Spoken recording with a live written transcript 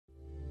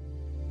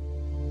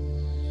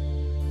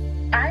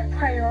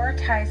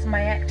prioritize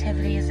my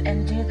activities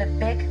and do the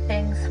big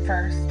things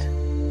first.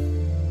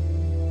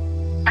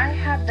 I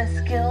have the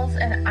skills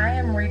and I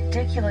am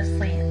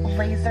ridiculously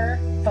laser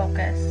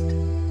focused.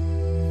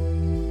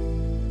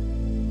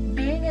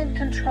 Being in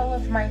control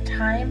of my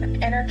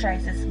time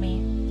energizes me.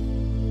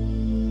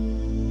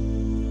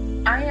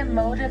 I am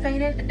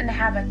motivated and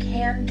have a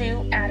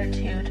can-do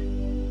attitude.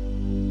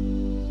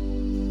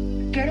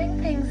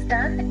 Getting things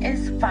done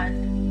is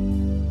fun.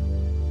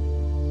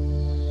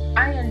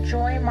 I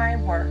enjoy my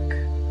work.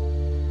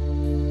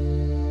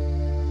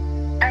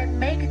 I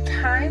make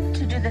time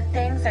to do the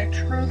things I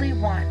truly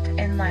want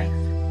in life.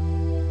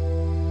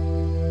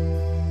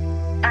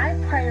 I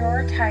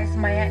prioritize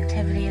my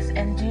activities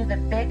and do the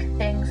big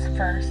things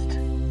first.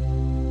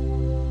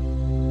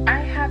 I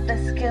have the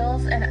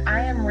skills and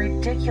I am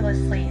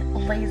ridiculously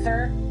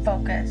laser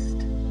focused.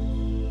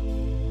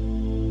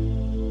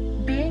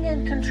 Being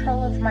in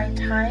control of my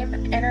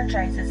time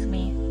energizes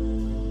me.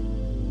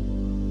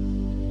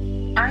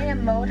 I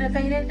am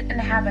motivated and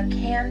have a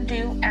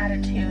can-do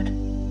attitude.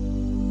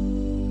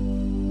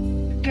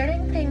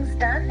 Getting things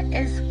done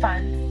is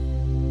fun.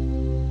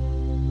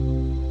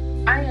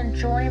 I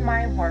enjoy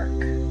my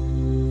work.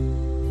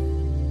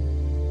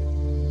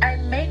 I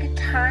make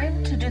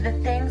time to do the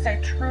things I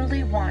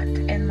truly want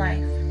in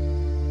life.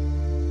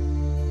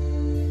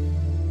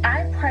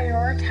 I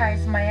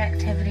prioritize my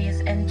activities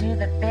and do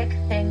the big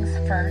things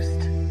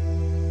first.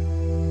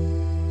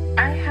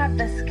 I have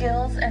the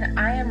skills and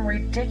I am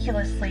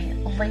ridiculously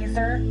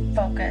laser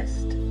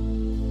focused.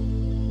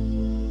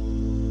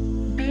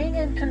 Being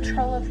in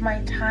control of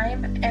my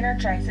time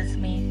energizes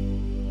me.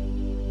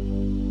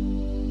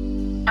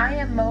 I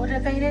am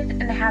motivated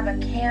and have a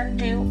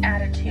can-do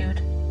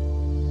attitude.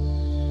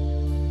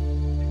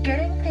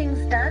 Getting things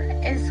done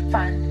is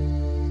fun.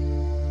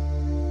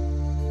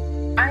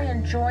 I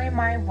enjoy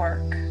my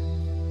work.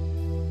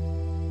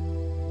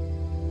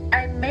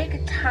 I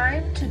make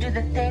time to do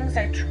the things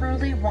I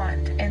truly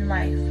want in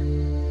life.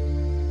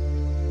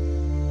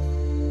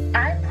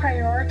 I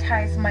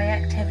prioritize my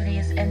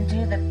activities and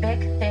do the big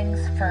things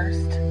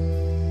first.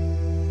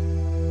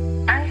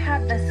 I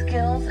have the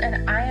skills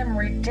and I am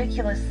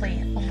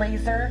ridiculously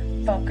laser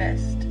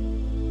focused.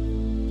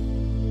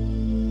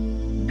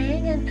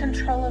 Being in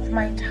control of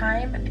my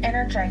time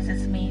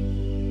energizes me.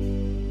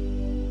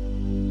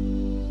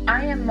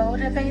 I am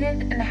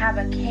motivated and have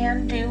a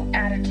can-do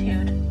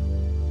attitude.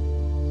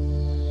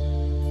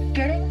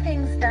 Getting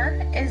things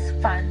done is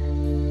fun.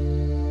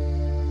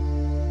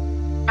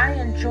 I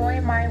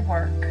enjoy my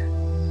work.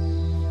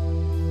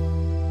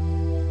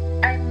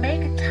 I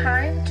make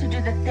time to do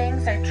the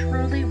things I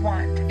truly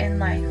want in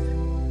life.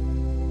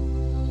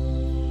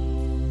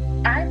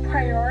 I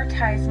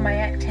prioritize my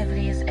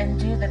activities and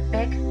do the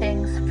big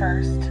things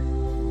first.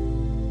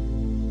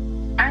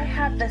 I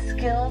have the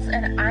skills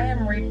and I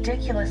am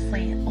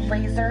ridiculously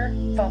laser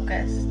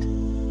focused.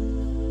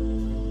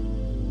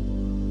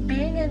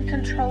 Being in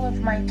control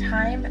of my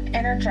time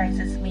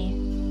energizes me.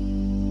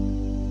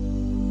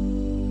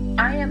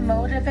 I am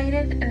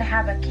motivated and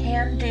have a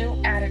can-do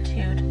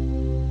attitude.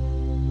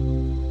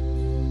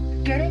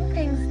 Getting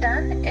things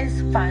done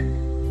is fun.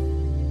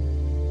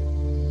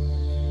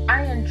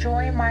 I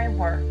enjoy my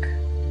work.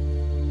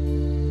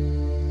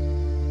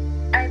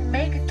 I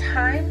make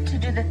time to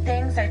do the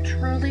things I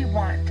truly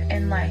want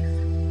in life.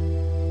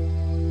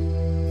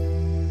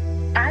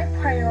 I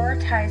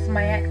prioritize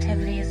my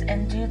activities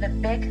and do the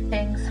big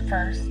things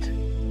first.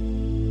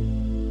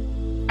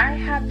 I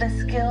have the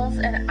skills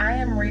and I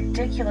am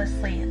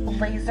ridiculously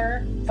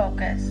laser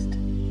focused.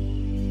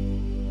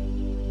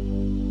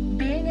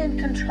 Being in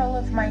control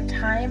of my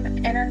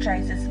time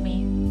energizes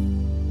me.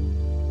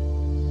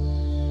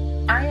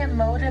 I am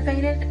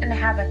motivated and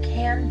have a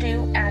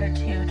can-do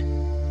attitude.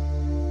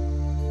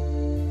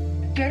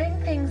 Getting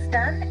things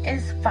done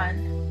is fun.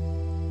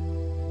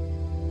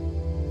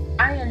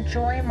 I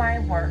enjoy my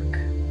work.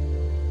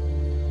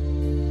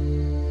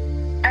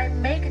 I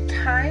make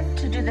time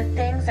to do the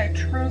things I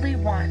truly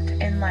want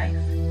in life.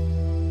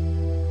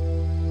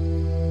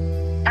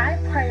 I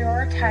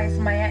prioritize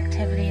my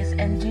activities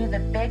and do the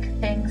big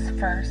things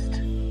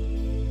first.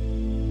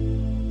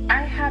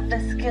 I have the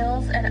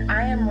skills and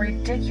I am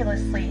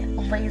ridiculously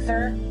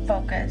laser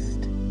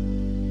focused.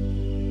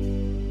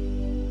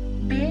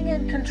 Being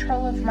in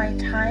control of my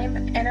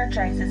time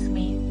energizes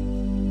me.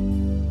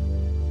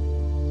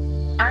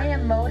 I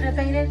am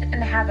motivated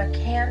and have a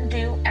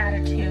can-do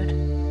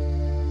attitude.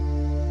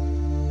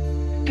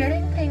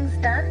 Getting things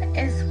done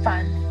is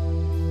fun.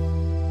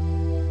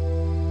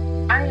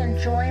 I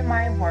enjoy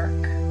my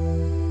work.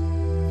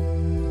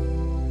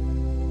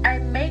 I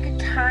make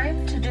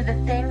time to do the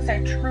things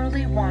I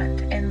truly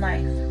want in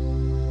life.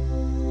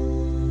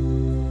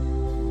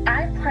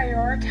 I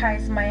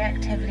prioritize my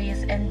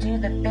activities and do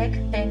the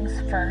big things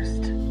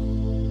first.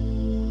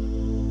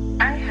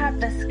 I have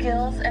the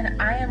skills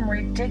and I am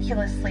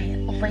ridiculously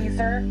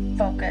laser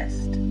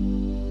focused.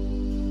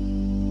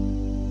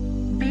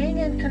 Being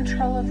in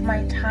control of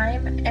my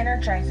time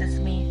energizes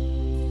me.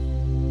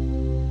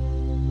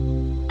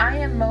 I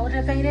am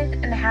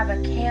motivated and have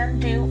a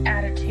can-do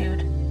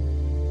attitude.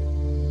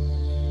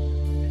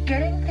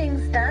 Getting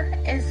things done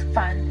is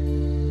fun.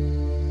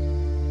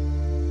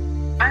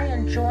 I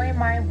enjoy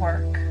my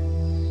work.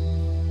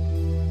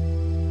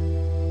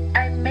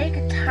 I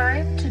make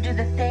time to do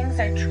the things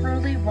I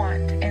truly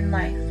want in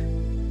life.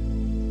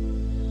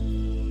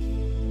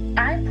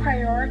 I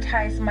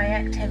prioritize my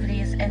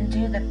activities and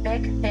do the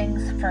big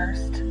things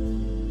first.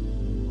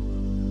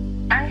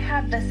 I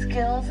have the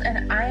skills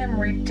and I am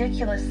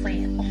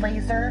ridiculously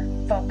laser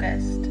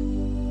focused.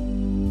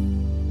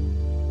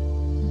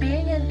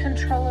 Being in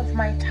control of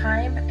my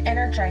time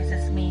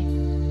energizes me.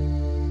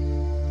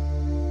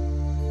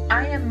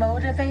 I am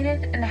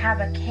motivated and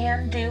have a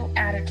can-do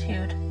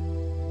attitude.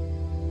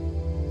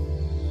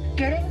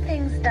 Getting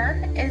things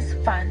done is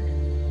fun.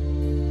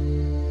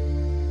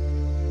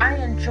 I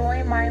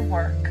enjoy my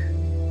work.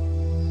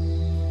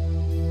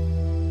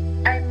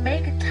 I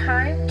make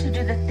time to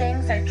do the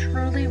things I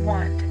truly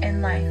want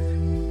in life.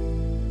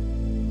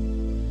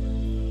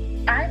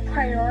 I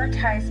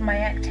prioritize my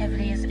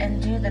activities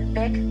and do the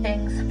big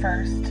things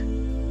first.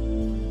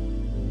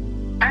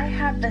 I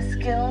have the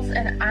skills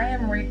and I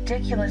am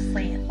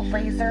ridiculously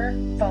laser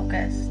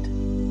focused.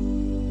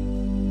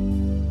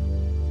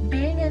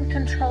 Being in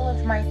control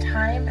of my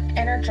time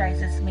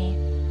energizes me.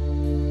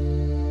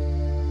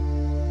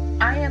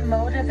 I am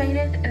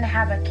motivated and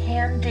have a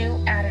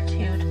can-do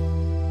attitude.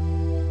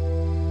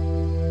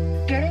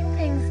 Getting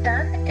things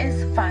done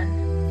is fun.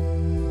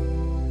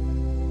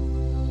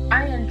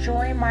 I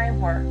enjoy my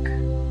work.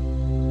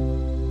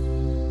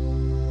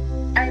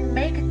 I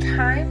make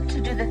time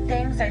to do the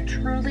things I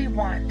truly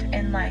want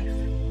in life.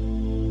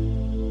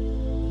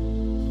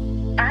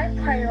 I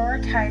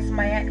prioritize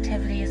my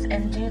activities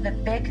and do the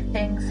big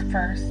things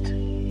first.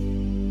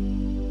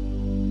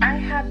 I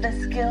have the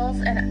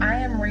skills and I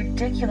am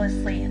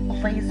ridiculously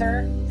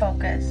laser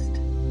focused.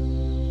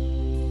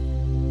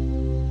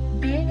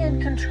 Being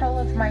in control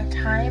of my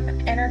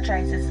time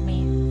energizes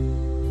me.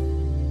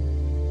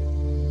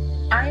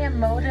 I am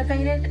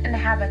motivated and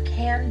have a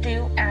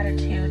can-do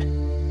attitude.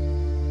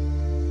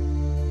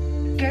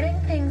 Getting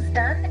things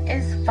done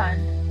is fun.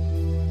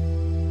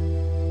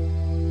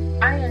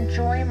 I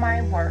enjoy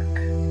my work.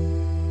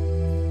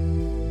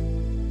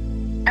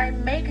 I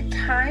make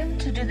time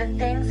to do the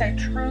things I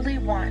truly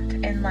want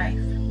in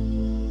life.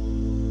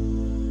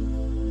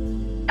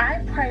 I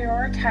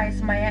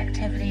prioritize my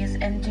activities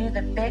and do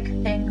the big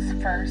things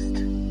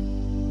first.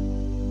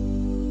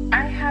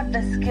 I have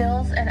the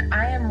skills and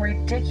I am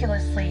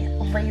ridiculously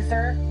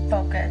laser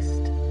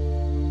focused.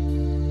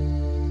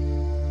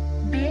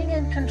 Being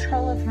in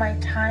control of my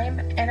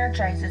time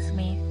energizes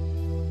me.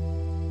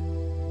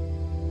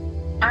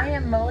 I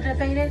am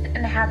motivated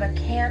and have a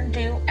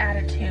can-do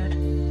attitude.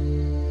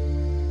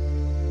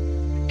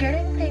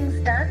 Getting things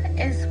done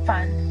is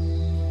fun.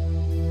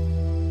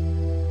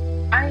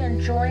 I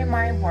enjoy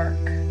my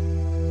work.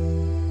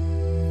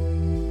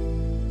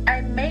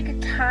 I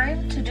make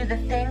time to do the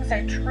things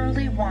I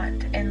truly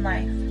want in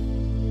life.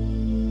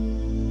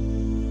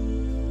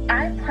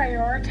 I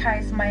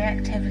prioritize my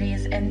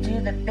activities and do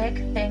the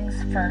big things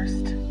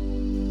first.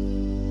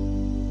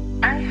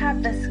 I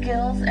have the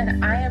skills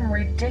and I am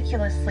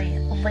ridiculously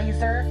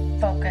laser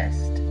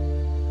focused.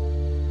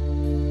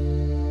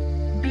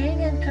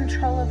 Being in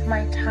control of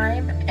my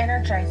time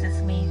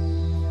energizes me.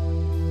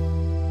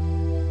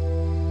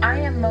 I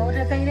am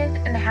motivated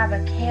and have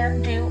a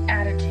can-do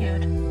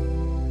attitude.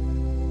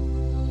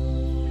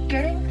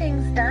 Getting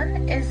things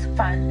done is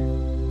fun.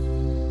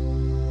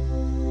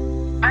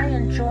 I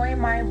enjoy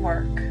my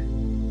work.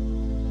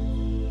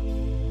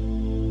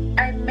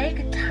 I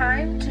make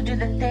time to do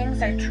the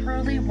things I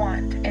truly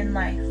want in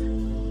life.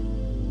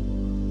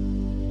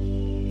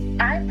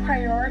 I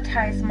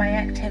prioritize my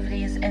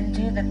activities and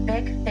do the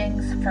big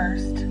things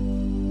first.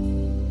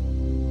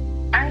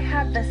 I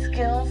have the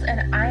skills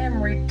and I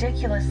am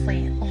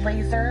ridiculously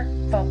laser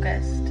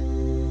focused.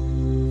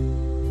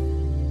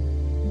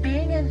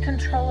 Being in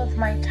control of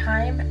my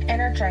time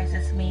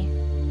energizes me.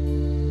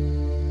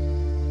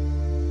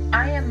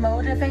 I am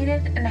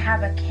motivated and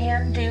have a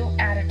can-do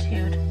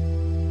attitude.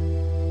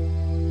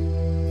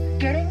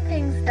 Getting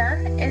things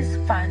done is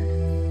fun.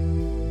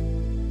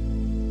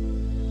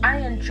 I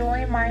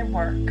enjoy my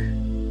work.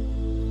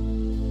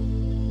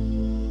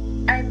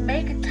 I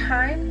make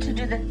time to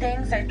do the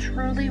things I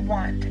truly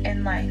want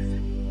in life.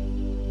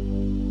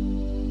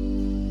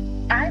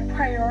 I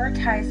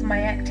prioritize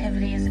my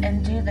activities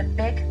and do the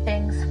big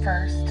things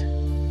first.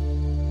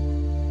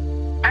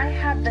 I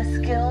have the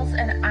skills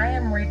and I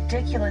am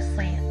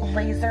ridiculously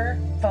laser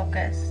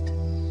focused.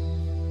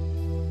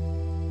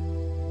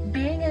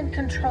 Being in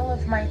control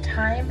of my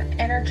time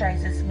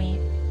energizes me.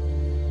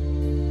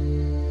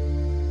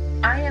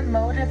 I am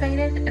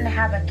motivated and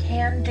have a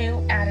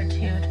can-do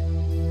attitude.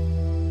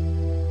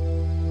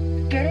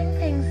 Getting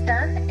things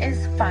done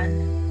is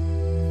fun.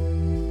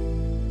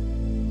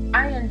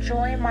 I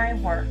enjoy my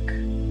work.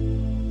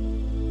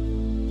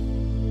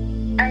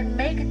 I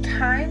make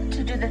time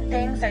to do the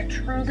things I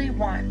truly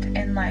want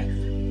in life.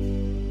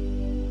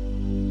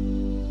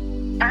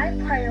 I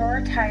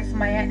prioritize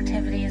my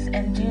activities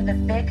and do the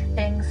big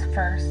things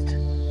first.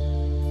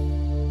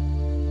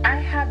 I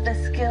have the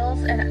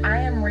skills and I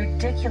am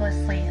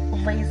ridiculously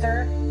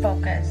laser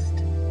focused.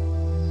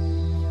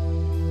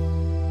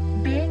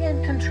 Being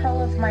in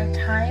control of my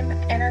time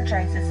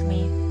energizes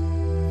me.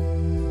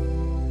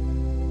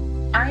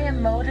 I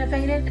am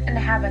motivated and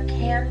have a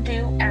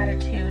can-do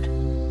attitude.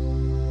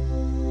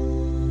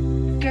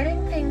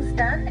 Getting things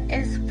done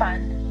is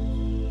fun.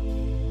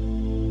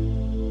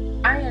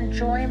 I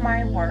enjoy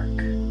my work.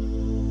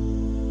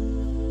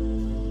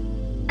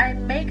 I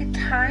make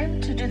time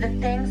to do the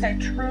things I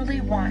truly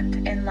want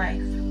in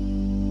life.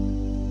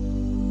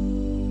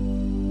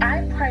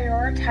 I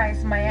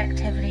prioritize my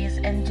activities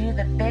and do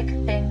the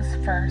big things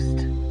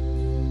first.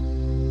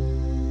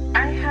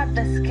 I have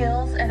the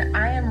skills and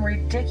I am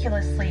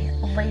ridiculously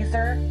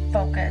laser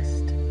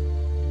focused.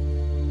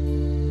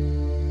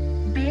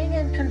 Being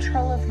in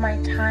control of my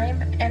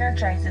time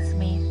energizes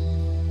me.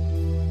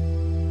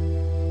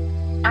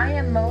 I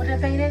am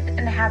motivated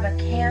and have a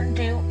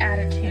can-do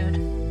attitude.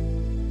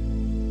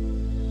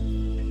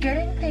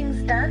 Getting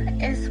things done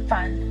is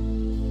fun.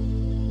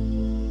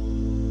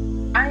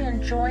 I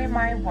enjoy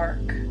my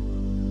work.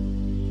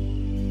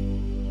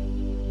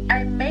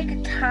 I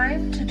make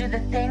time to do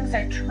the things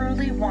I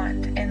truly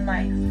want in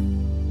life.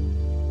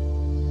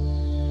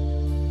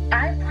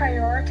 I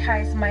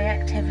prioritize my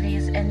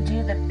activities and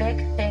do the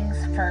big things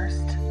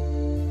first.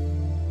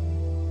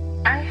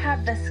 I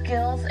have the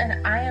skills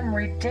and I am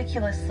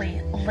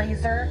ridiculously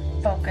laser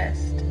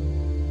focused.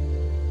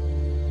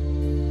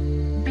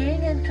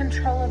 Being in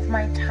control of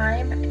my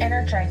time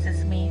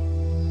energizes me.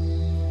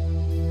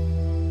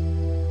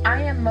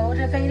 I am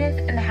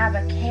motivated and have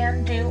a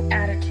can-do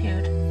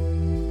attitude.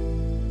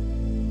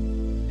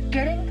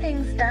 Getting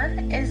things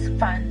done is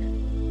fun.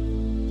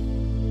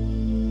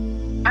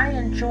 I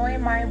enjoy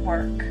my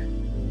work.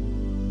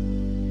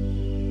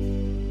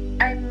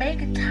 I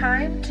make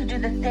time to do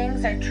the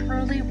things I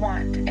truly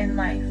want in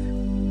life.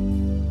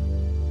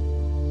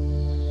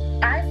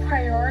 I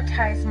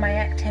prioritize my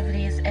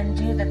activities and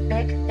do the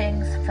big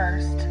things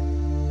first.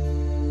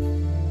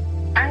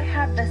 I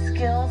have the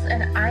skills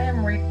and I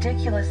am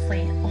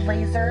ridiculously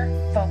laser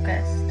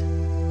focused.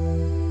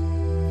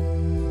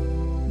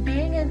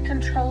 Being in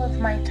control of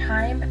my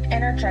time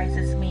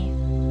energizes me.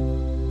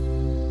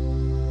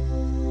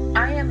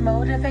 I am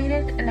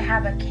motivated and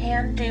have a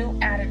can-do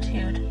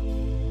attitude.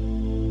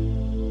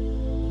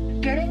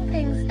 Getting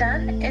things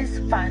done is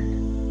fun.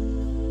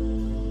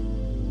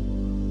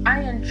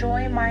 I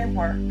enjoy my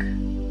work.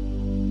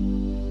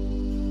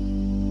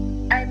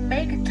 I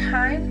make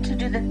time to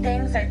do the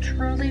things I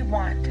truly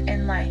want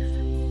in life.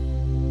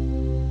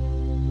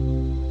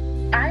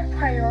 I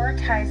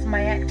prioritize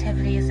my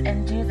activities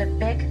and do the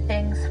big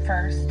things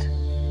first.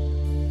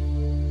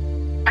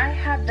 I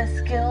have the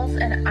skills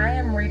and I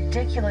am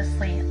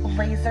ridiculously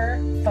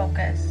laser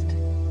focused.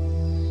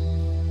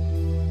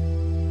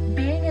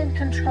 Being in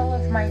control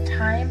of my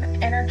time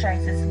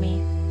energizes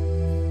me.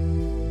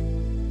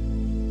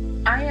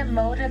 I am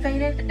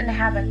motivated and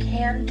have a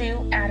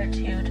can-do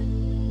attitude.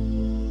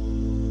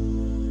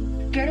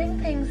 Getting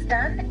things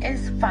done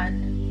is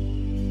fun.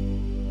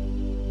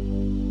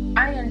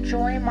 I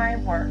enjoy my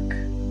work.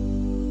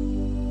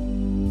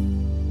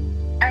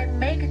 I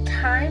make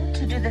time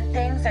to do the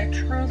things I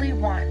truly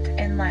want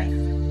in life.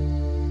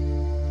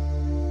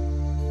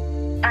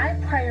 I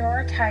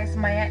prioritize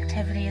my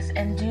activities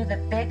and do the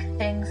big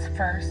things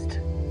first.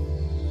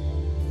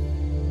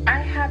 I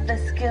have the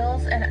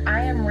skills and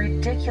I am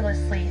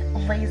ridiculously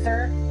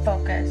laser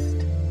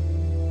focused.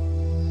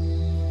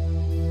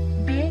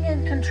 Being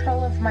in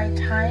control of my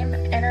time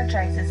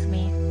energizes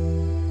me.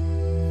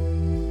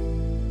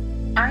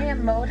 I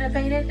am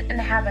motivated and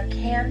have a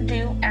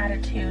can-do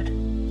attitude.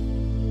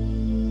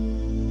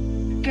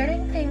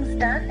 Getting things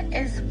done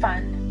is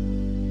fun.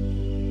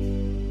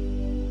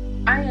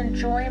 I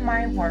enjoy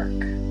my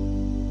work.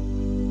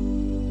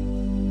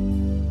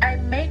 I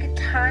make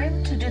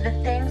time to do the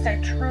things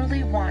I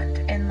truly want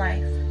in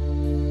life.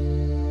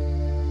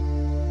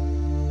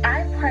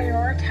 I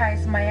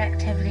prioritize my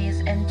activities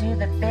and do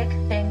the big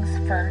things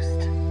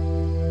first.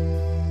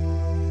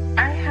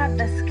 I have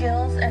the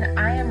skills and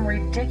I am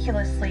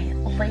ridiculously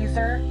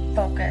laser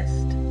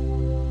focused.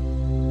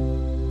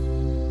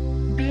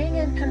 Being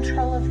in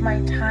control of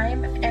my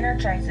time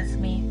energizes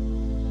me.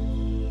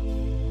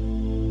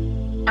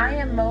 I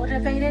am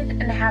motivated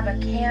and have a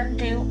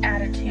can-do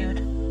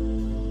attitude.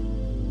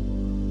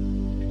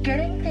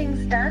 Getting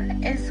things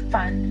done is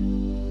fun.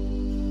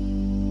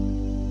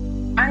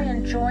 I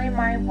enjoy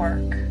my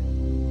work.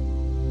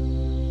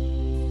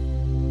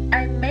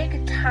 I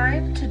make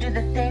time to do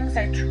the things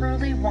I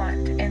truly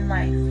want in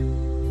life.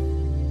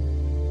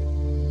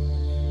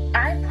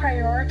 I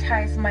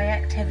prioritize my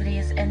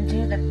activities and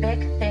do the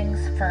big things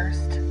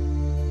first.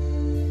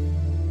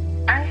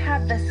 I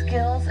have the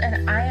skills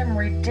and I am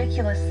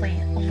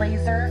ridiculously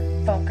laser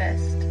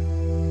focused.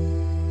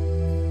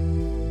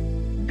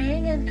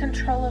 Being in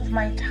control of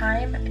my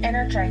time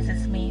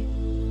energizes me.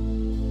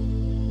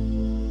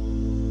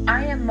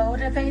 I am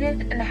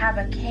motivated and have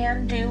a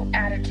can-do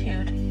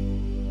attitude.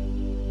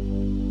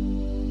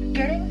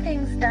 Getting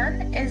things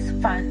done is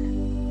fun.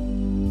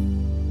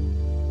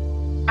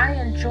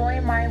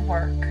 enjoy my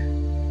work.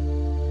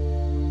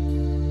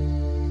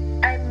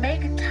 I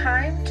make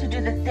time to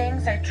do the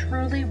things I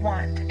truly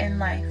want in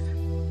life.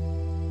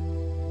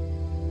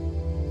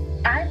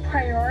 I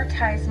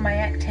prioritize my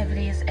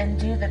activities and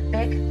do the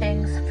big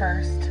things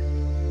first.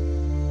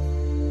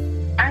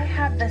 I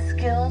have the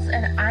skills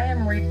and I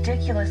am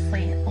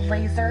ridiculously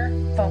laser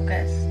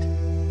focused.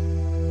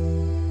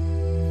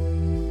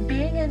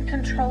 Being in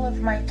control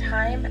of my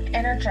time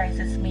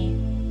energizes me.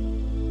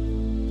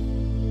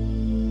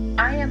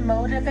 I am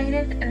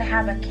motivated and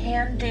have a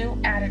can-do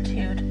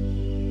attitude.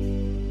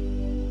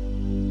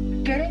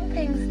 Getting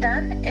things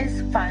done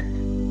is fun.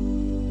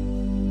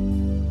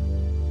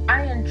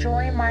 I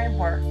enjoy my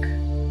work.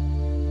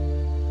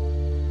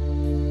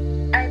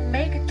 I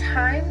make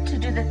time to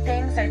do the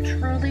things I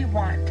truly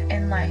want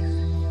in life.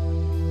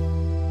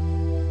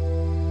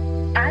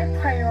 I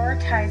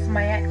prioritize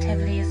my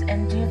activities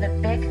and do the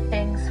big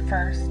things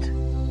first.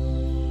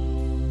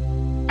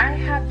 I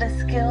have the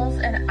skills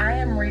and I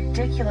am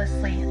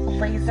ridiculously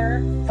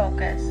laser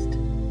focused.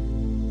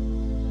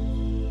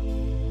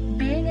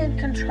 Being in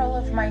control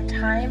of my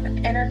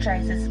time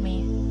energizes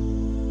me.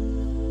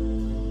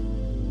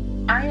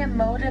 I am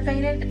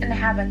motivated and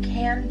have a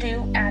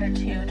can-do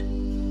attitude.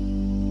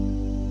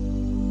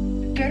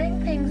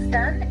 Getting things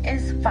done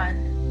is fun.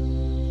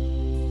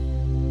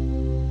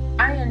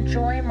 I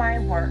enjoy my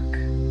work.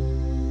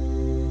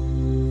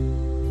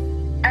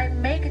 I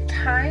make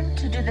time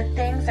to do the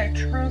things I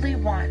truly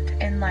want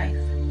in life.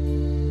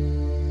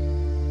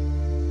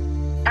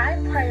 I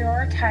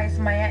prioritize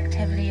my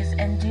activities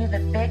and do the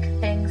big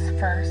things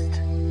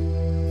first.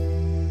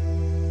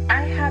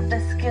 I have the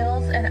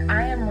skills and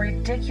I am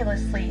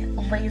ridiculously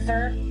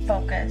laser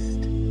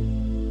focused.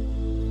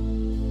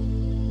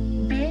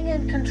 Being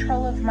in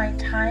control of my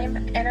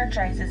time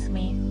energizes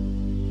me.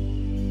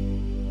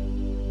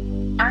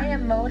 I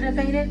am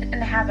motivated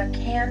and have a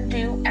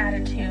can-do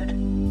attitude.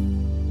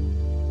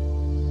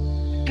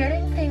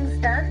 Getting things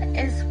done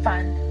is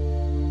fun.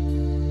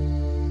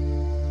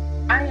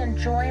 I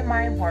enjoy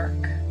my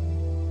work.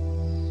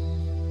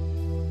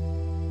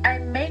 I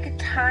make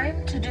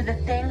time to do the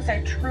things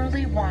I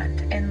truly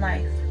want in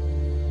life.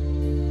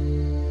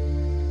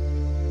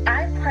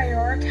 I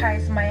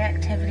prioritize my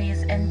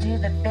activities and do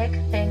the big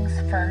things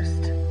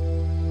first.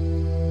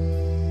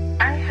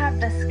 I have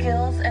the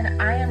skills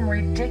and I am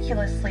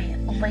ridiculously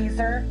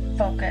laser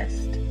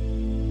focused.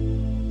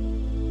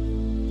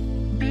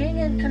 Being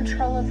in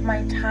control of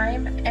my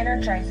time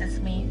energizes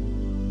me.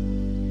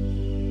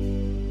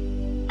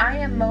 I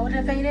am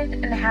motivated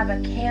and have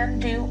a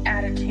can-do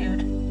attitude.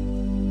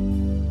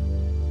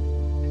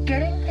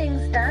 Getting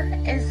things done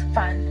is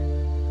fun.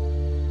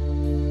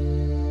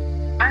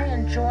 I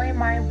enjoy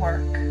my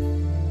work.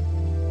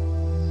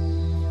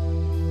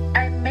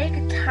 I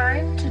make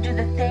time to do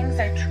the things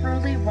I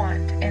truly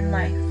want in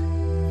life.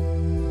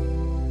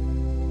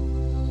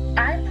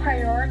 I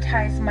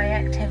prioritize my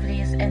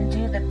activities and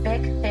do the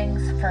big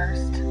things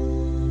first.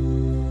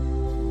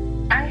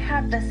 I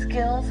have the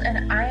skills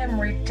and I am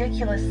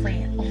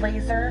ridiculously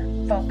laser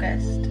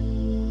focused.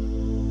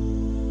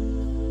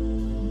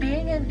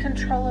 Being in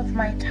control of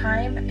my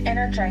time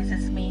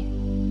energizes me.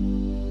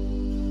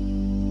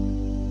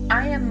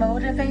 I am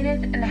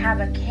motivated and have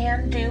a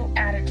can-do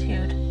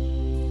attitude.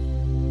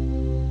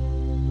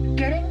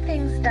 Getting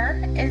things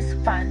done is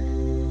fun.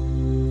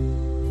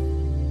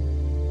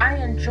 I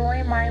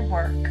enjoy my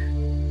work.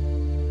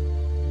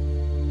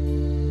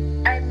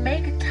 I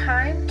make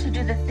time to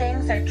do the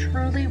things I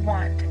truly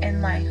want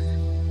in life.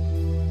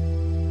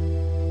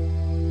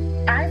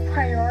 I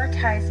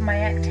prioritize my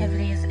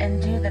activities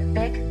and do the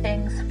big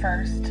things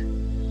first.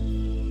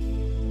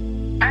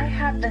 I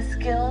have the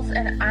skills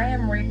and I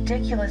am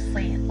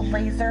ridiculously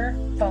laser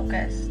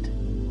focused.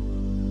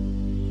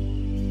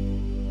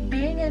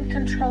 Being in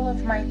control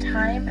of my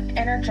time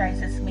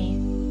energizes me.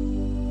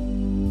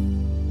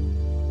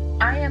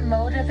 I am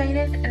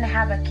motivated and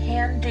have a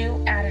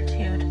can-do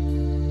attitude.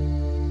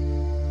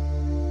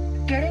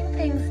 Getting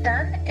things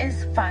done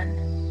is fun.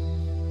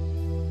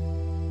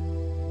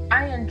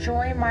 I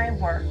enjoy my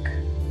work.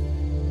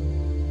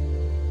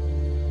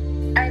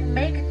 I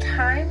make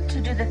time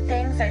to do the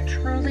things I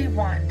truly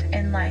want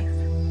in life.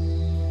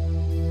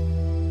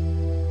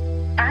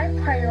 I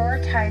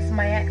prioritize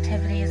my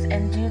activities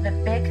and do the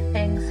big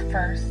things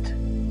first.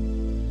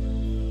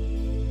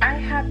 I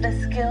have the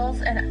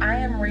skills and I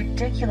am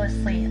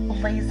ridiculously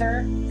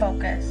laser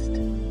focused.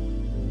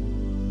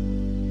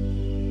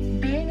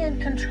 Being in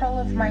control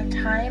of my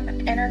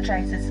time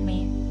energizes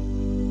me.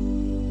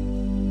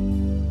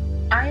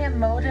 I am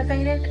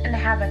motivated and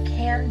have a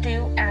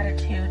can-do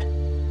attitude.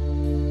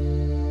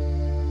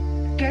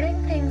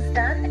 Getting things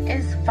done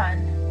is fun.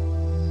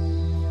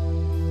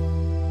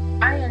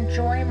 I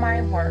enjoy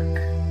my work.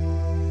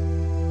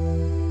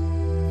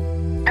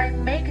 I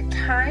make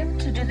time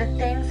to do the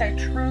things I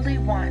truly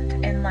want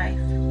in life.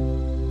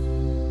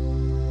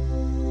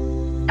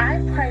 I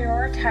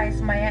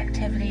prioritize my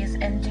activities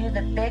and do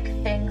the big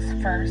things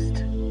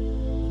first.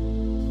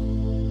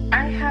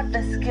 I have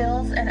the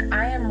skills and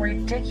I am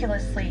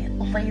ridiculously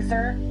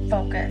laser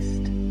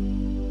focused.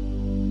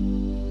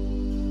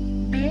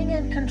 Being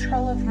in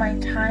control of my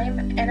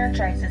time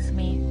energizes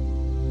me.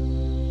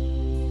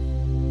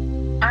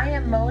 I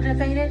am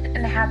motivated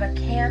and have a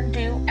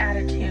can-do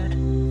attitude.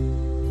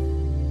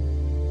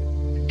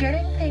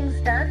 Getting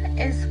things done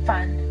is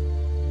fun.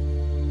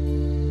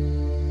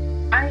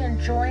 I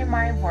enjoy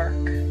my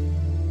work.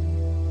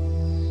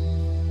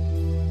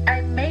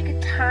 I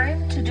make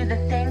time to do the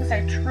things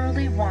I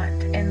truly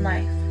want in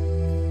life.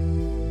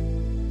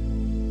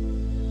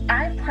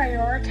 I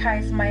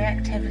prioritize my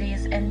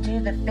activities and do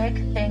the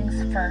big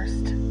things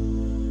first.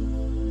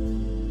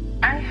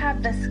 I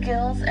have the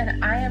skills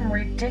and I am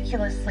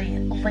ridiculously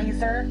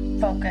laser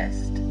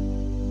focused.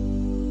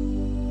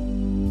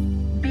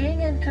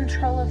 Being in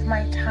control of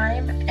my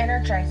time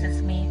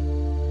energizes me.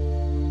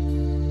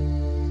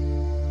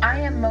 I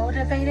am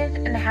motivated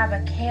and have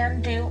a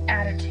can-do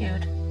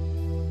attitude.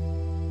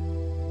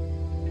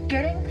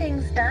 Getting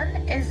things done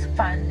is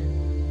fun.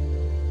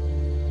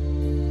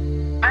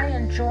 I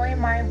enjoy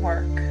my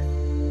work.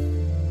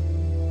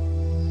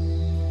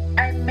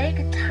 I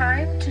make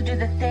time to do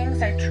the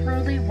things I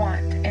truly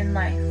want in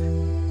life.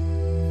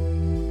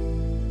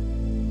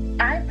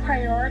 I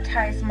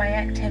prioritize my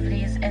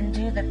activities and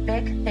do the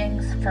big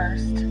things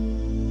first.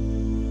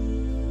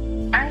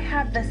 I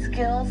have the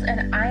skills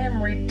and I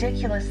am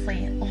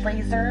ridiculously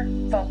laser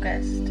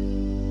focused.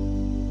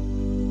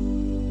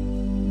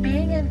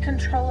 Being in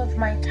control of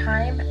my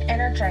time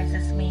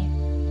energizes me.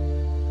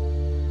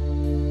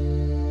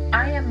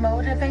 I am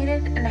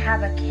motivated and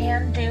have a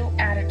can-do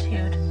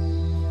attitude.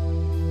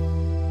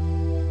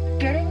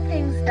 Getting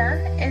things done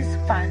is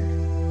fun.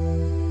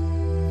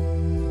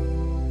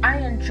 I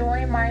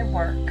enjoy my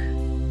work.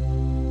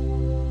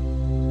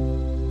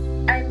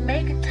 I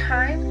make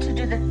time to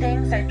do the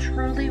things I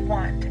truly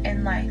want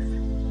in life.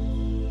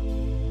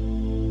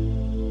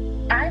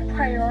 I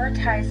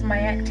prioritize my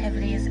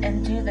activities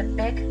and do the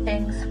big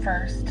things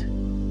first.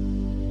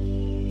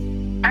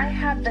 I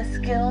have the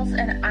skills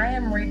and I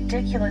am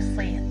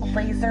ridiculously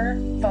laser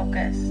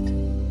focused.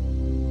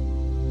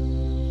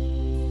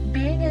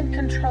 Being in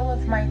control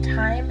of my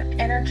time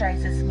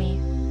energizes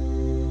me.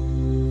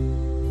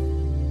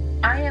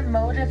 I am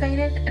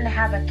motivated and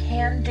have a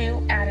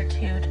can-do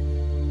attitude.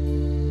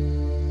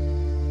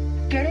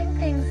 Getting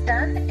things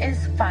done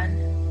is fun.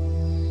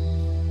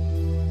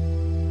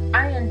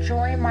 I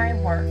enjoy my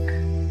work.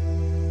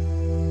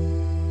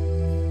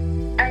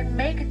 I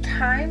make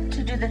time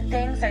to do the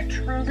things I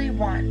truly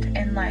want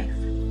in life.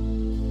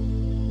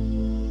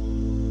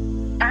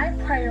 I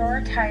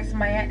prioritize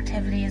my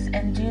activities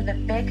and do the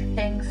big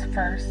things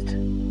first.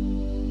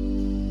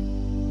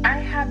 I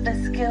have the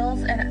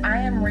skills and I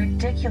am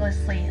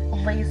ridiculously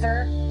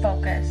laser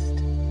focused.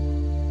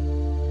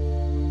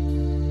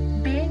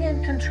 Being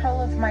in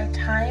control of my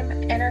time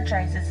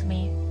energizes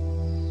me.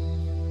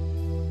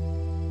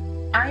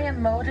 I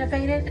am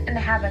motivated and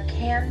have a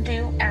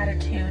can-do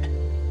attitude.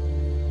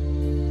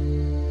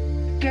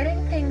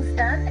 Getting things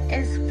done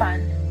is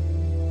fun.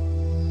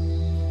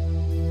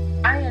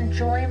 I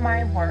enjoy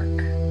my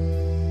work.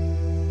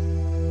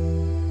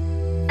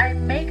 I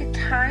make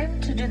time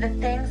to do the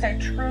things I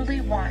truly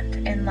want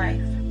in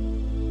life.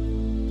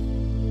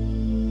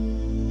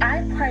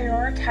 I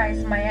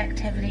prioritize my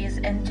activities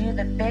and do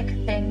the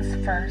big things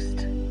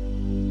first.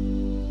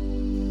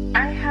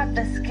 I have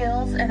the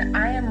skills and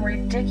I am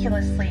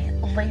ridiculously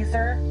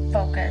laser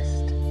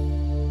focused.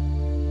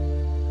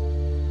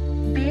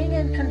 Being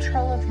in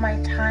control of my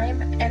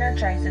time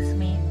energizes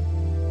me.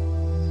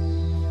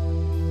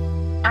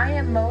 I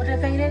am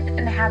motivated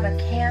and have a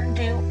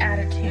can-do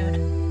attitude.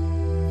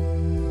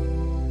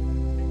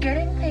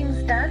 Getting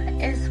things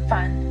done is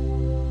fun.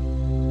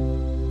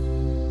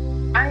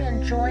 I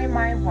enjoy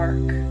my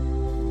work.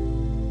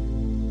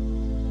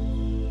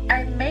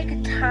 I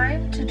make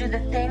time to do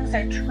the things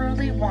I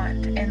truly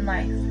want in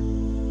life.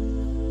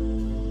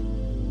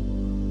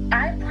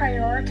 I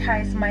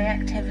prioritize my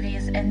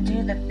activities and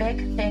do the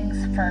big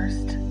things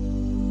first.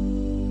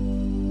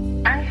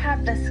 I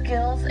have the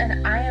skills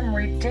and I am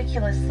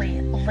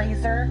ridiculously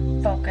laser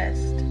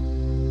focused.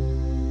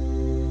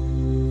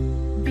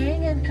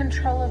 Being in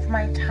control of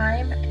my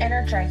time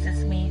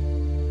energizes me.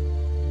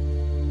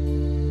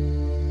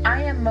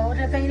 I am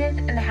motivated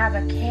and have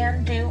a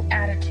can-do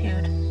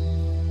attitude.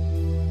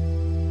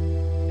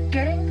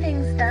 Getting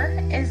things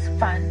done is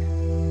fun.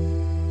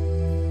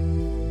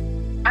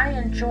 I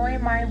enjoy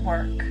my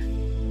work.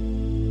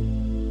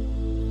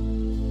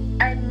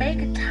 I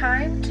make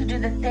time to do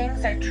the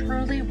things I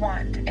truly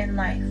want in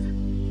life.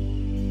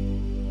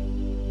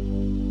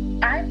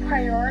 I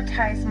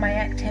prioritize my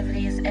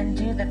activities and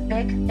do the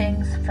big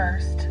things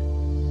first.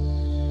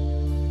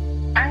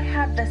 I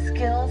have the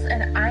skills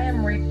and I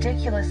am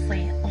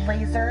ridiculously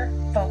laser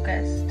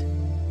focused.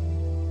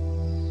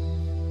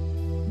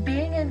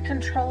 Being in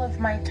control of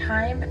my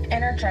time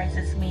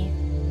energizes me.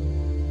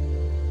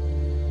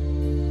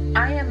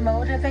 I am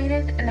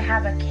motivated and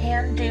have a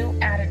can-do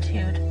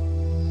attitude.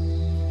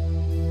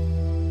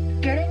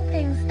 Getting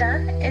things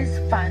done is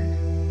fun.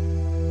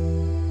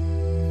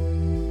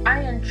 I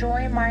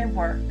enjoy my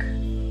work.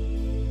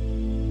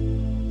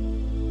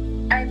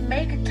 I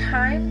make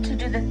time to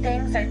do the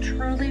things I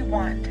truly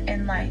want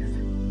in life.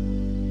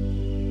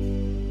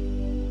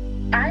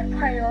 I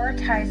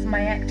prioritize my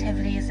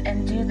activities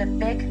and do the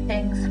big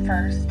things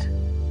first.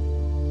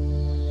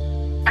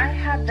 I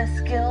have the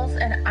skills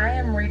and I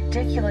am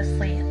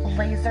ridiculously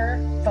laser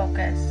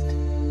focused.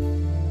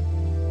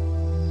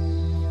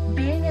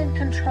 Being in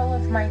control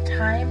of my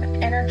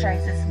time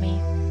energizes me.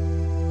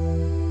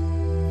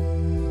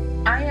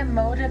 I am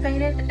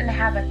motivated and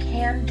have a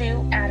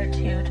can-do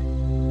attitude.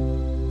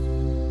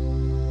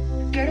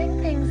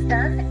 Getting things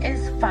done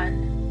is fun.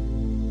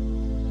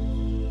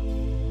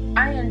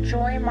 I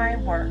enjoy my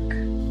work.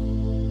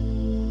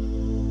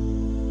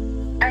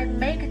 I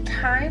make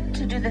time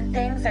to do the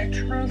things I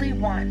truly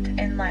want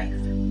in life.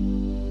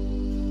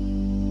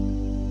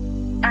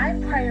 I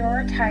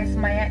prioritize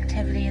my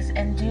activities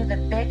and do the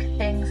big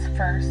things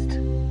first.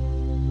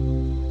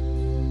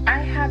 I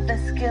have the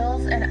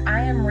skills and I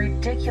am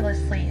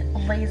ridiculously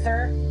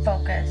laser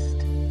focused.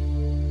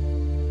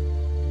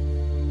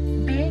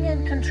 Being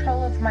in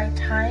control of my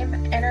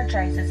time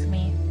energizes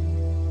me.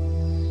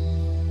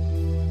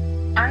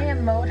 I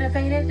am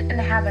motivated and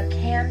have a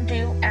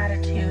can-do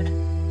attitude.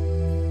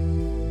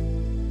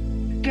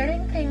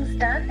 Getting things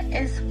done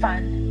is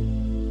fun.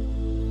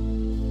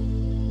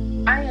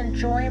 I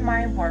enjoy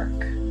my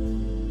work.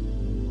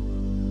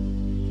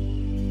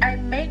 I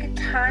make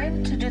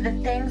time to do the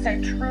things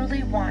I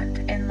truly want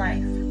in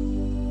life.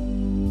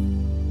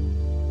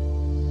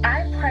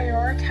 I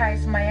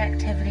prioritize my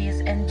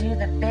activities and do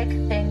the big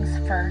things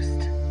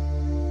first.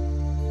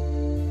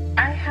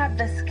 I have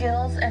the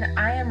skills and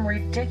I am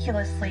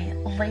ridiculously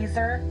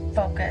laser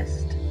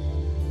focused.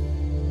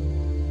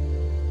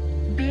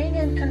 Being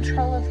in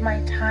control of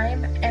my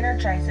time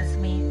energizes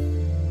me.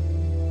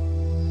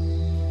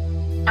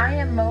 I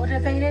am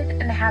motivated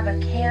and have a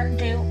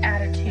can-do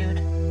attitude.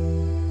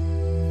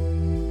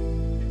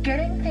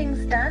 Getting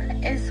things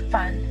done is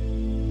fun.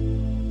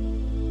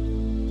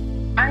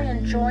 I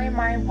enjoy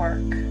my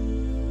work.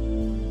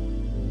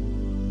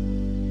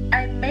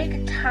 I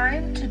make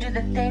time to do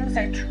the things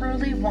I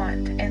truly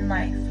want in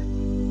life.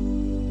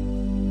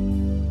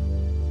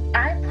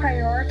 I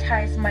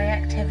prioritize my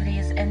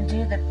activities and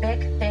do the big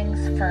things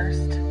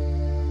first.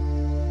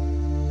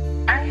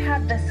 I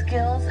have the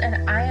skills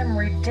and I am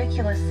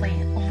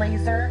ridiculously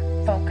laser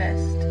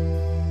focused.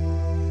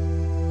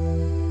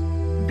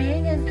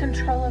 Being in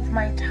control of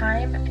my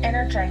time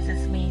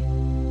energizes me.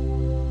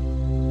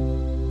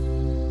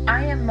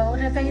 I am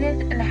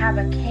motivated and have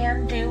a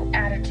can-do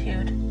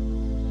attitude.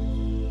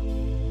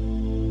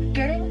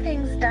 Getting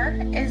things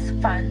done is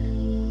fun.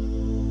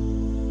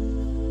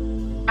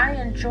 I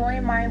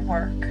enjoy my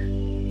work.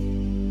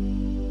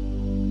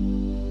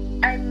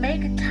 I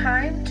make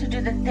time to do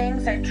the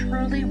things I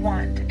truly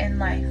want in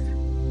life.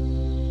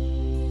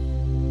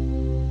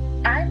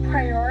 I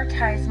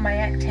prioritize my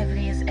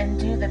activities and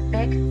do the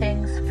big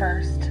things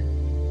first.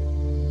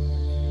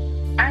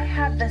 I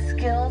have the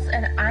skills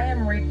and I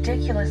am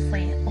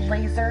ridiculously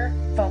laser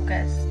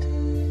focused.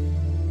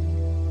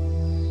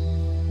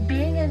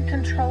 Being in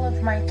control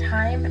of my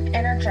time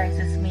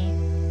energizes me.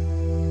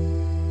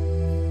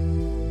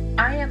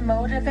 I am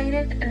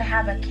motivated and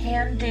have a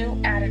can-do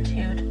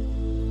attitude.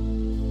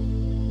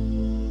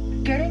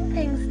 Getting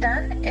things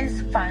done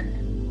is fun.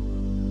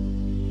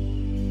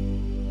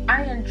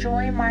 I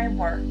enjoy my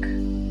work.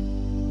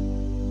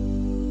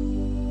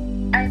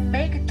 I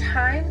make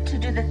time to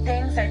do the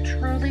things I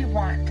truly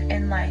want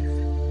in life.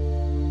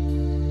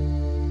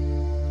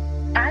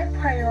 I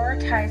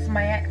prioritize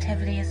my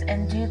activities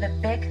and do the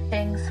big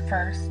things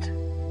first.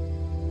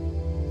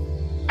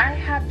 I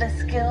have the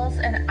skills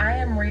and I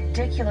am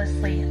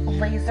ridiculously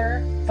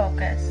laser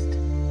focused.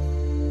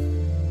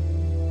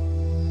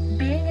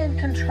 Being in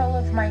control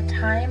of my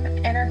time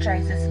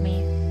energizes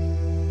me.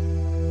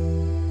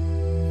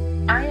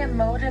 I am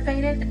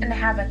motivated and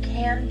have a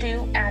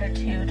can-do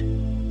attitude.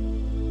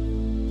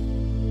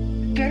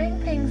 Getting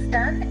things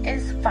done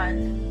is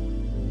fun.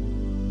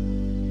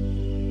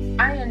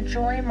 I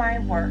enjoy my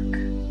work.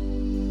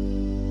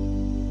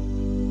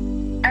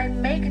 I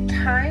make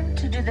time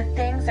to do the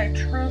things I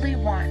truly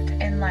want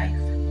in life.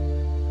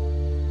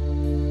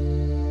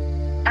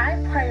 I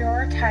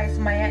prioritize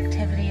my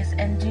activities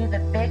and do the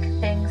big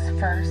things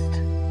first.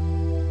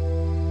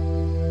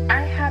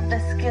 I have the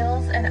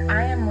skills and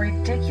I am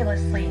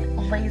ridiculously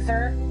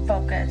laser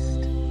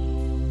focused.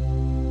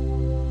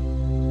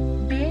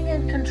 Being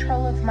in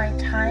control of my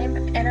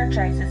time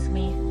energizes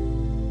me.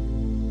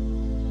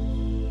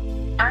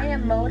 I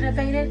am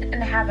motivated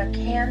and have a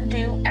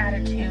can-do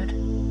attitude.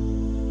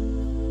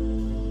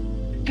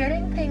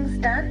 Getting things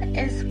done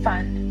is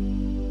fun.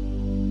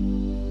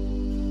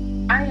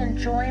 I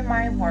enjoy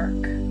my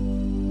work.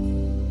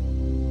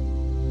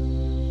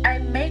 I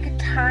make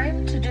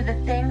time to do the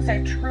things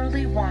I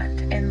truly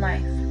want in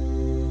life.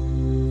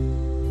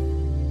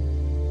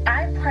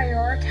 I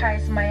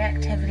prioritize my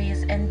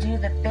activities and do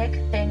the big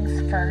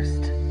things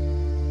first.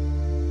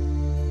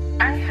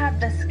 I have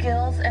the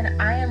skills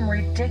and I am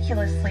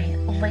ridiculously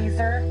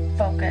laser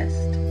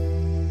focused.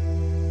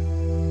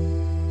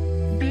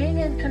 Being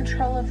in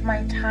control of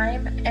my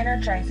time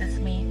energizes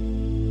me.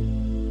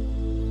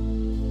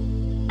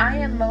 I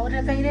am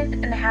motivated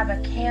and have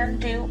a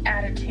can-do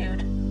attitude.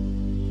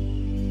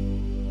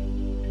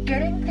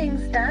 Getting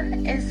things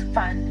done is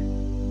fun.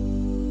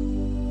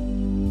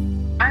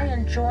 I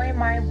enjoy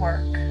my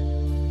work.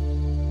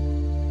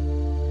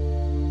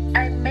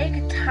 I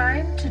make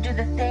time to do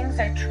the things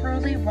I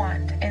truly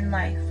want in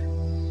life.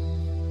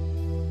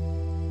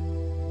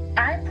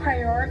 I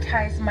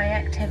prioritize my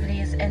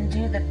activities and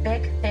do the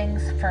big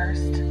things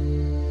first.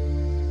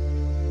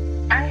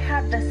 I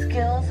have the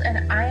skills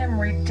and I am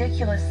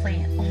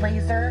ridiculously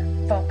laser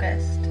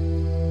focused.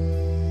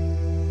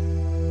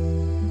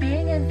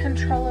 Being in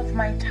control of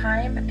my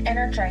time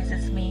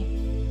energizes me.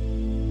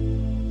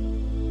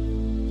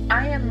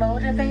 I am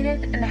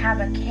motivated and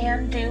have a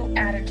can-do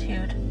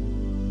attitude.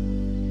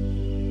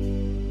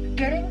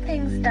 Getting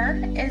things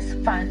done is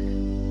fun.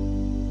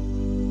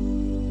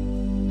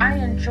 I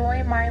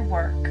enjoy my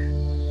work.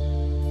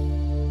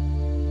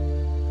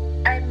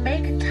 I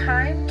make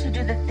time to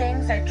do the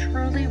things I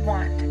truly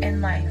want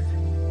in life.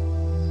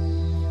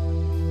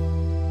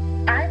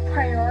 I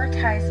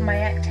prioritize my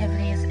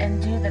activities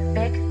and do the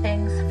big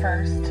things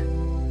first.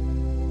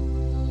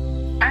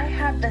 I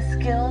have the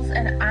skills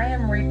and I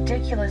am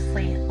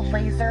ridiculously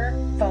laser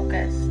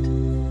focused.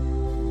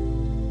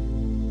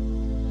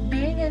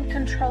 Being in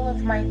control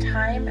of my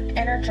time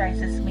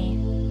energizes me.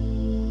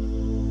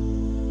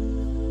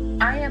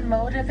 I am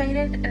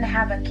motivated and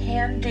have a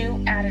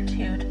can-do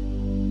attitude.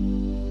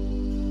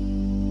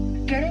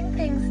 Getting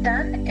things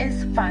done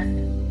is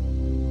fun.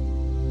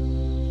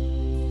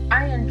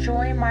 I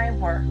enjoy my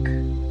work.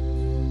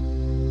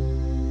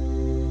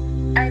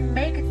 I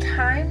make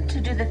time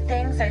to do the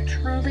things I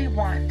truly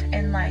want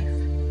in life.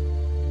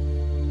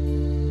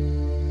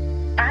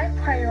 I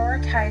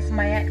prioritize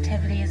my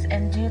activities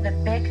and do the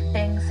big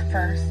things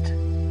first.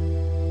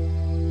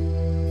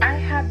 I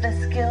have the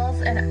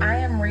skills and I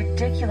am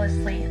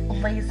ridiculously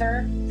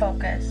laser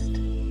focused.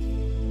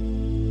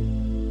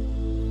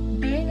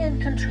 Being in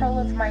control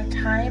of my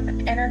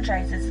time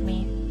energizes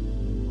me.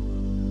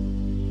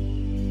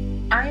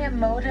 I am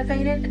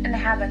motivated and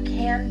have a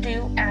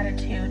can-do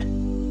attitude.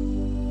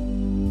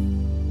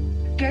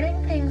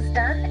 Getting things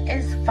done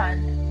is fun.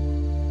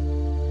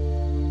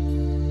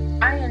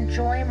 I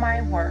enjoy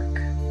my work.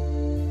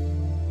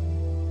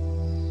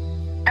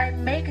 I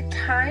make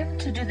time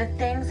to do the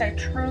things I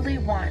truly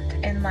want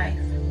in life.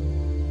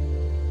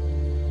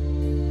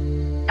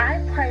 I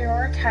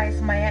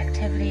prioritize my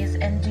activities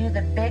and do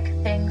the big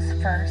things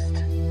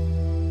first.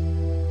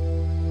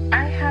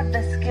 I have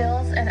the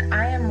skills and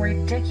I am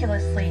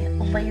ridiculously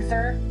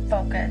laser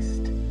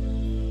focused.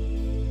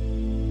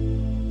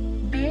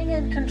 Being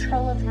in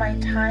control of my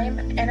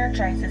time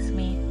energizes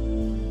me.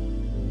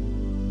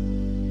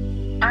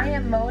 I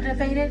am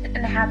motivated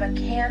and have a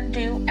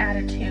can-do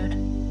attitude.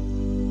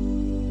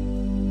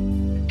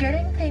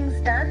 Getting things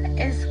done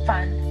is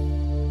fun.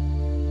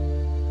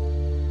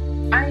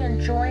 I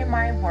enjoy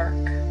my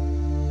work.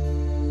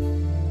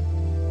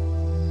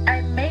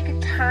 I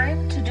make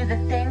time to do the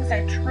things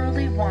I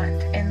truly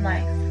want in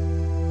life.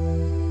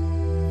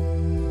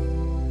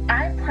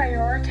 I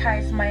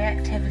prioritize my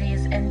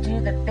activities and do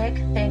the big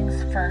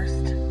things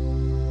first.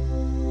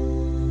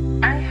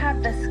 I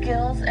have the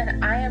skills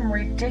and I am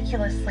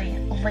ridiculously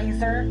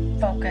laser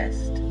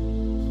focused.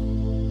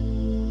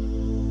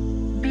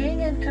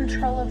 Being in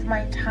control of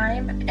my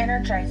time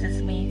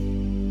energizes me.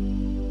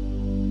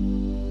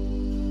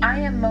 I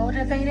am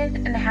motivated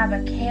and have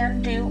a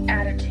can-do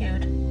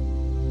attitude.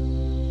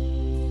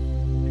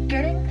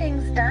 Getting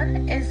things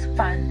done is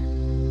fun.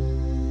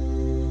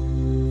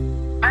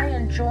 I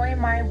enjoy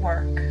my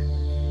work.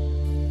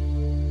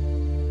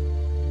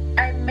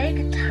 I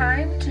make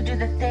time to do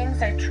the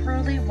things I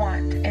truly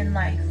want in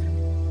life.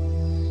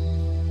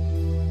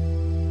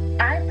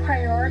 I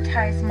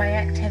prioritize my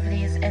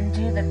activities and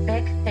do the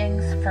big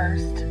things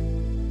first.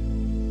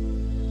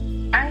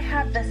 I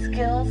have the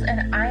skills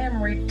and I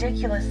am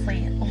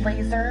ridiculously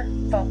laser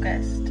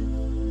focused.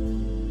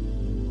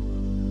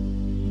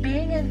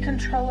 Being in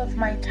control of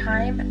my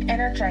time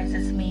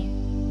energizes me.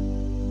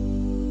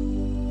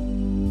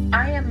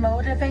 I am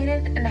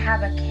motivated and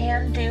have a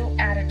can-do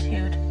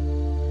attitude.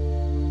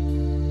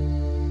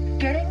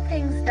 Getting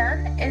things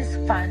done is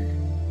fun.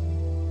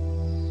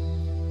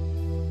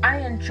 I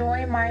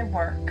enjoy my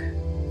work.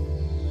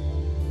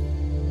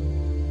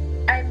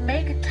 I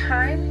make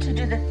time to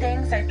do the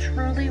things I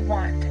truly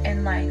want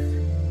in life.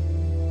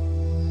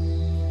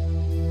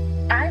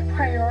 I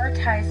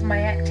prioritize my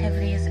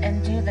activities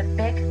and do the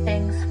big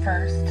things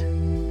first.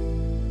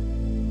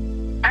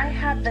 I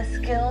have the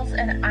skills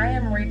and I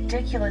am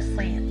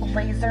ridiculously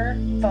laser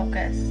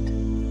focused.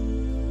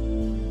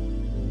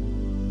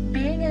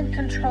 Being in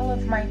control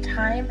of my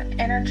time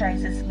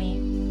energizes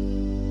me.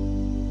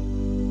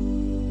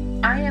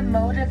 I am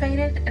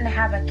motivated and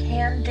have a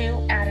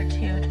can-do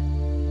attitude.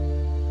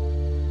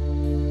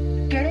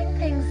 Getting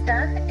things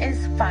done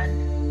is fun.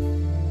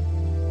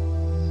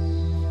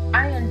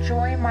 I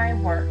enjoy my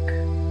work.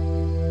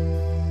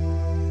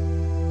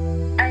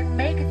 I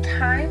make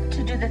time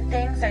to do do the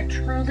things I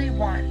truly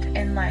want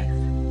in life.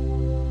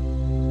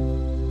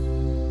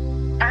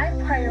 I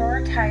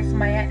prioritize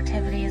my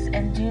activities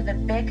and do the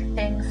big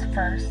things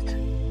first.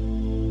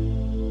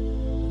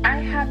 I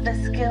have the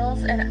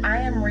skills and I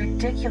am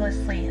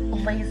ridiculously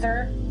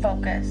laser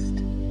focused.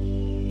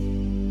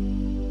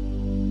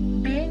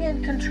 Being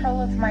in control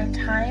of my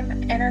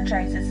time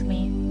energizes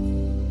me.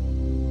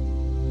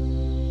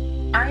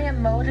 I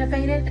am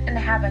motivated and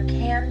have a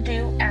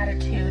can-do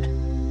attitude.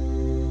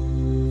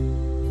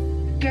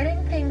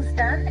 Getting things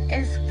done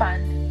is fun.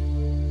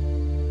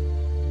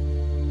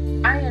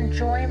 I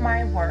enjoy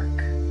my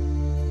work.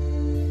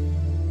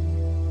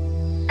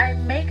 I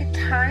make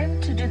time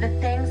to do the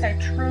things I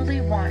truly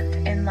want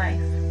in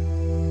life.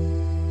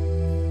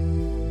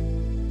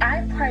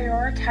 I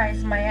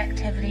prioritize my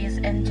activities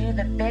and do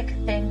the big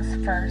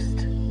things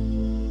first.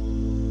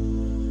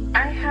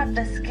 I have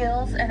the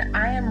skills and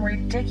I am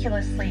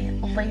ridiculously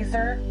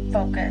laser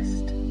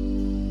focused.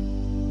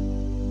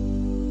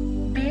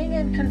 Being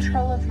in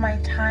control of my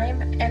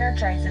time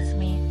energizes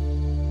me.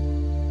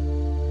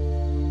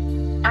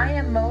 I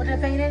am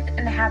motivated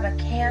and have a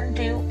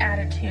can-do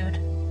attitude.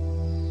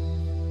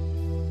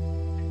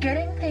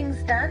 Getting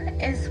things done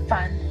is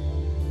fun.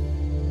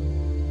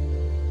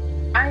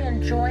 I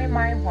enjoy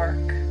my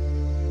work.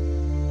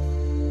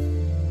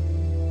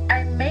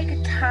 I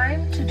make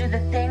time to do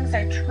the things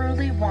I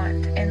truly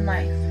want in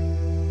life.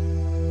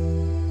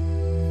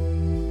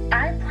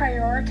 I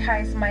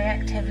prioritize my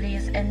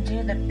activities and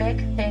do the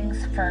big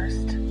things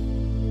first.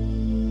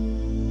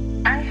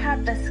 I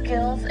have the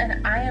skills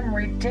and I am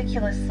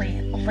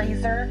ridiculously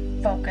laser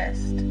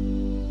focused.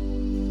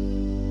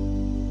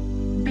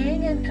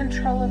 Being in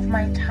control of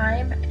my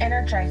time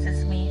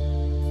energizes me.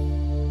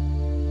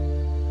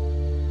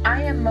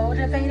 I am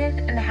motivated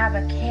and have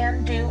a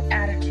can-do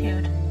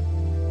attitude.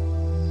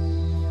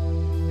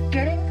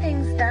 Getting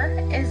things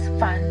done is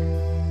fun.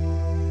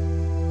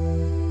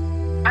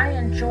 I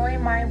enjoy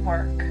my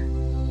work.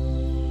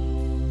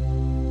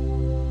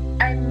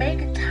 I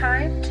make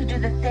time to do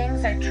the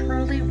things I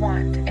truly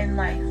want in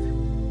life.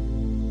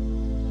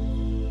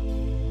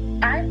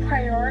 I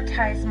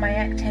prioritize my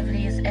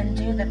activities and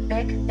do the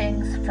big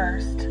things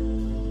first.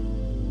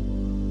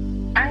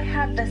 I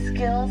have the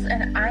skills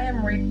and I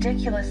am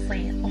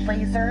ridiculously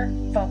laser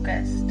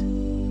focused.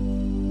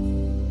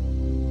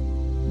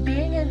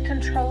 Being in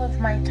control of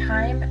my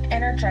time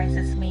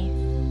energizes me.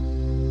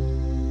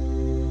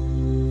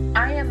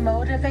 I am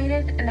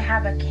motivated and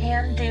have a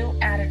can-do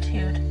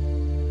attitude.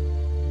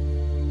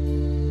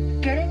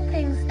 Getting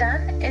things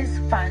done is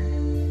fun.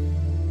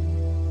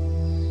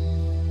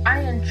 I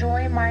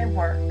enjoy my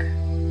work.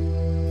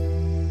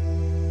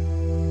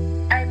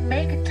 I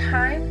make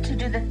time to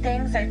do the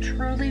things I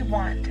truly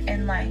want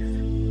in life.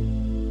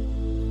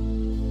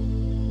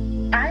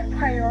 I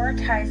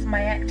prioritize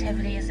my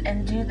activities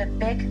and do the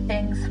big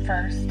things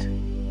first.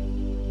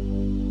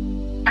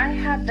 I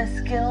have the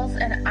skills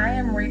and I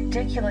am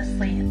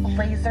ridiculously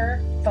laser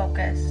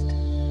focused.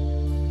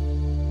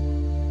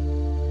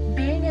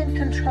 Being in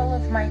control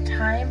of my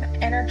time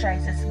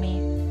energizes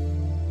me.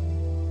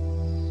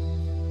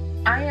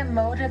 I am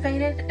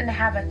motivated and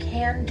have a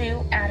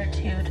can-do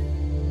attitude.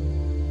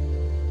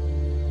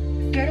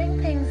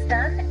 Getting things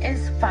done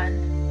is fun.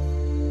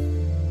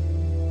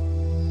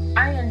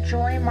 I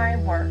enjoy my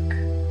work.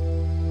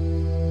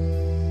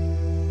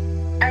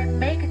 I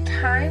make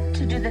time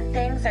to do the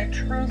things I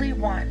truly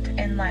want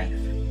in life.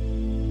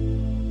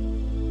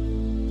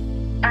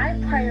 I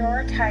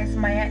prioritize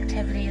my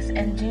activities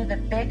and do the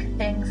big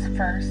things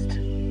first.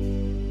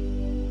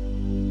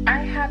 I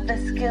have the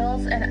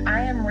skills and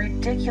I am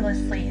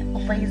ridiculously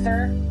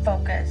laser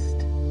focused.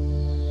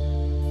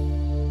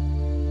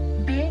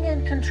 Being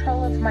in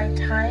control of my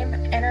time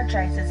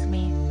energizes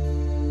me.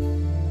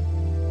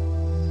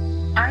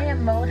 I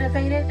am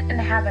motivated and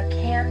have a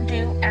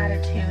can-do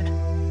attitude.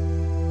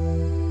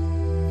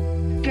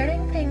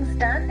 Getting things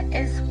done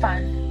is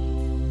fun.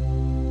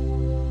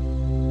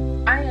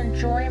 I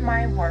enjoy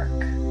my work.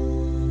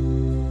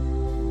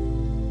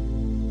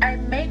 I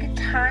make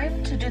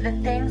time to do the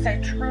things I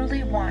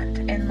truly want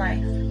in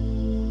life.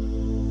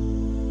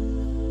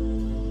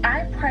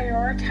 I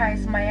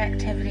prioritize my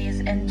activities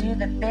and do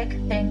the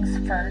big things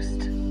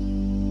first.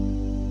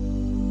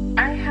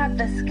 I have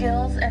the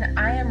skills and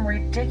I am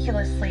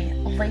ridiculously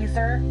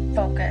laser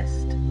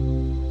focused.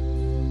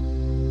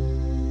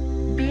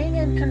 Being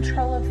in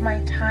control of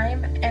my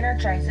time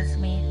energizes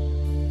me.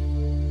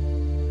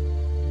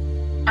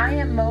 I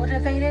am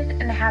motivated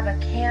and have a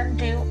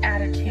can-do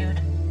attitude.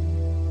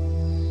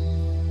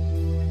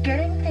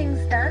 Getting things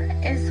done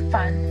is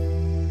fun.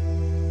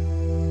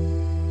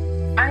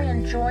 I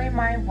enjoy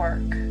my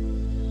work.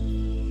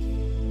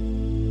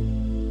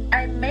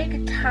 I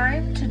make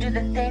time to do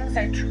the things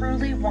I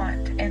truly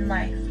want in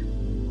life.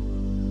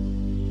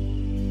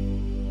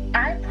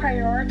 I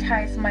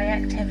prioritize my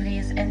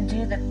activities and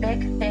do the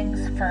big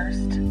things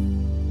first.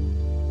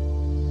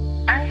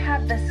 I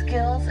have the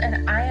skills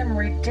and I am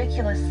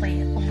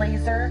ridiculously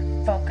laser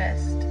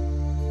focused.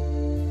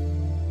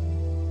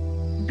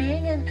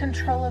 Being in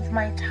control of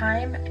my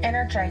time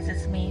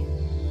energizes me.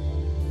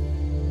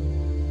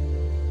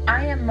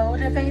 I am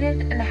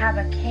motivated and have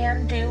a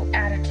can-do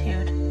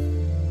attitude.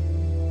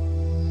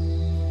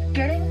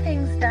 Getting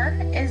things done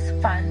is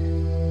fun.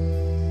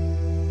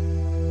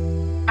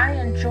 I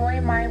enjoy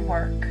my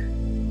work.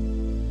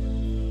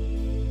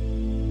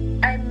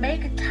 I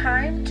make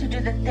time to do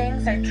the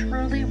things I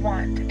truly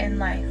want in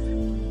life.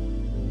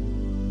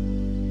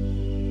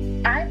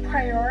 I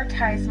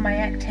prioritize my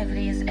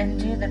activities and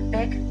do the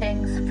big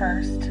things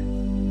first.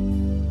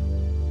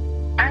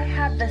 I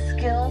have the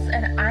skills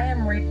and I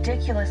am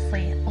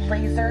ridiculously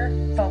laser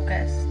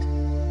focused.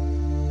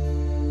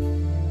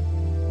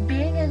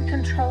 Being in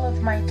control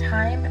of my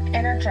time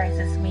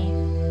energizes me.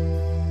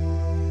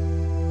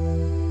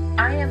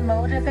 I am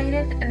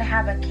motivated and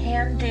have a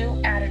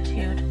can-do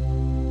attitude.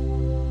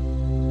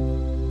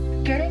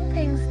 Getting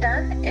things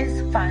done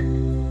is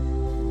fun.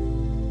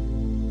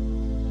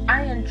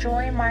 I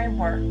enjoy my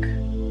work.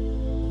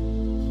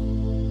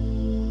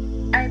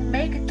 I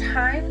make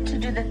time to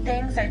do the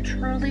things I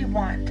truly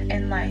want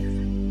in life.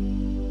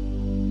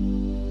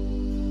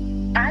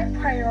 I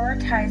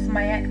prioritize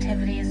my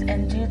activities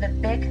and do the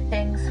big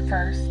things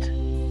first.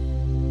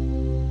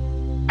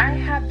 I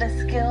have the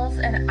skills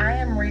and I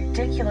am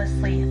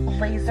ridiculously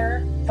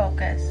laser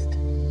focused.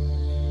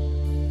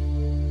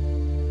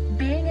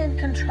 Being in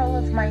control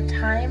of my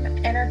time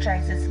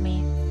energizes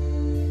me.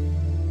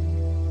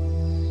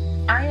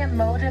 I am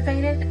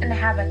motivated and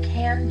have a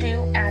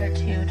can-do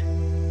attitude.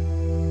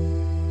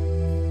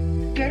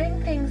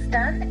 Getting things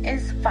done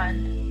is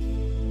fun.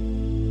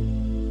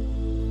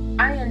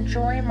 I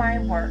enjoy my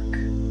work.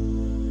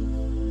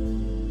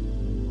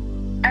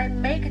 I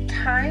make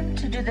time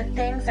to do the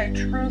things I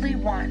truly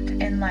want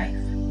in life.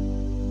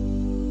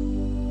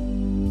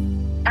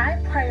 I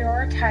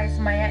prioritize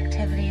my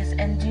activities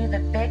and do the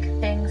big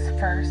things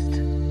first.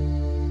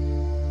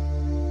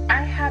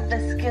 I have the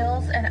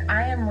skills and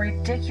I am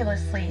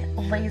ridiculously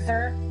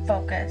laser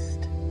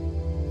focused.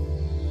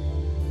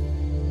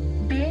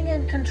 Being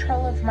in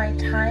control of my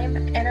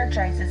time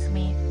energizes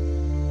me.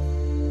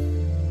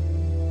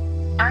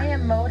 I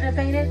am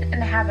motivated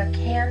and have a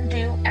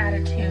can-do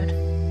attitude.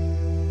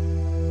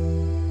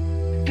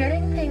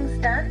 Getting things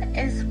done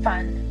is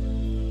fun.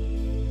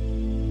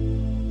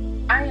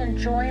 I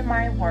enjoy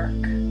my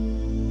work.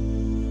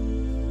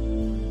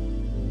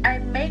 I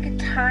make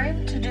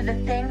time to do the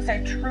things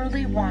I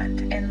truly want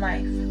in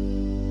life.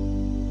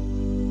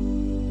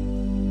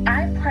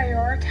 I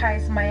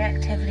prioritize my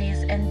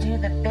activities and do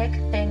the big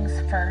things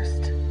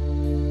first.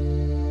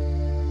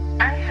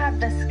 I have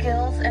the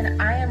skills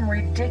and I am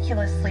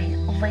ridiculously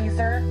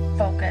laser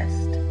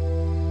focused.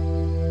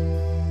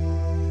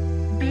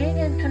 Being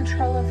in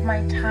control of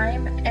my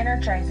time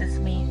energizes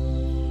me.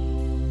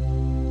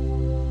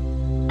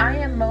 I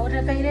am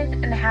motivated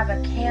and have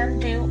a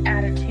can-do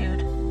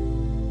attitude.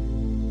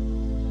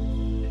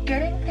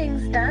 Getting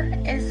things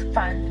done is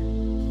fun.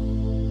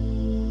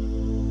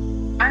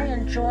 I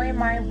enjoy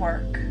my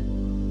work.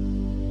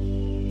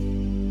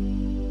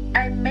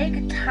 I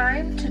make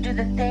time to do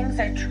the things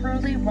I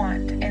truly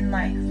want in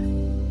life.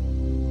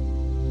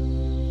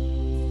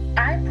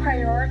 I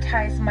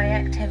prioritize my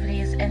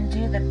activities and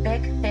do the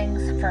big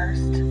things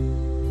first.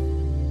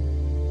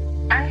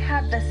 I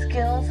have the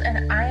skills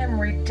and I am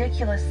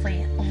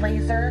ridiculously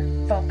laser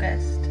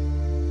focused.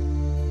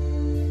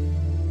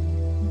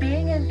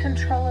 Being in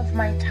control of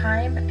my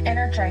time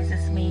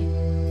energizes me.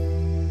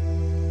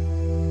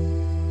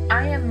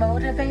 I am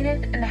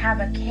motivated and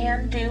have a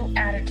can-do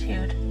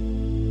attitude.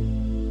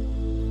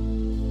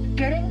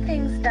 Getting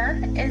things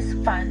done is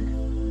fun.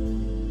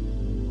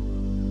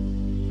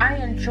 I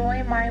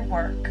enjoy my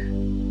work.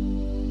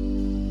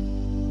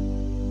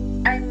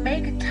 I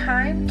make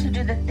time to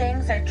do the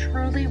things I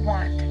truly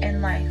want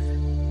in life.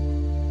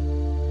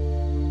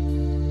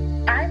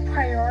 I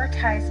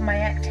prioritize my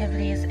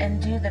activities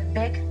and do the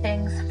big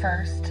things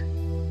first.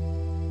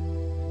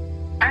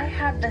 I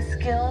have the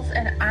skills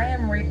and I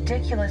am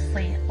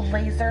ridiculously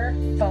laser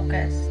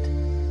focused.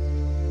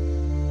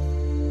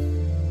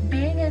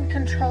 Being in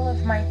control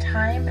of my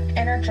time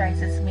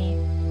energizes me.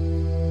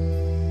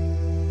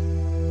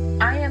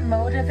 I am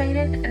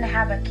motivated and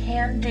have a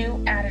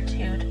can-do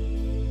attitude.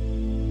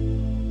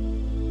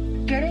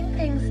 Getting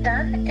things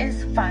done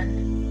is fun.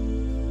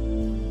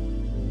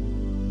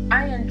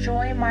 I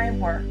enjoy my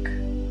work.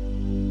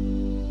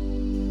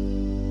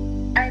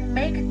 I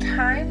make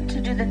time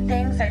to do the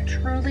things I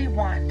truly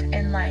want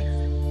in life.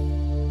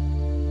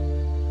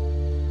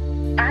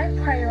 I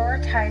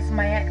prioritize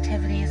my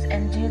activities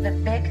and do the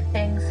big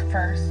things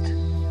first.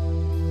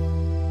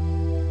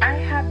 I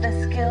have the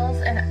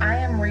skills and I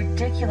am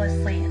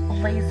ridiculously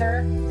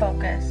laser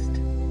focused.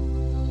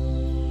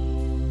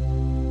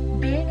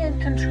 Being in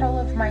control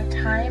of my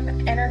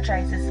time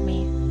energizes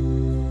me.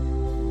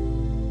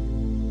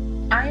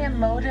 I am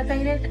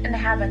motivated and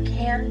have a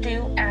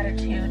can-do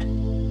attitude.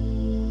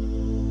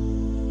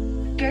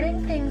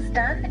 Getting things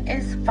done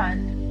is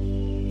fun.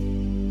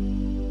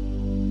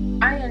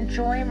 I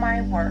enjoy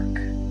my work.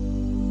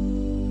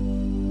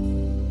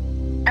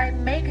 I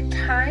make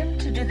time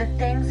to do the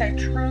things I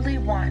truly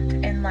want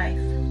in life.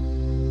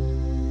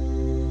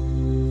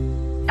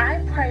 I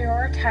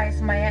prioritize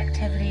prioritize my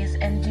activities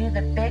and do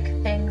the big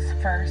things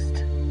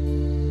first.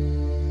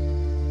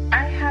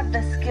 I have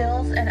the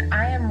skills and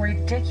I am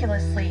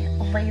ridiculously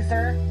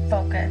laser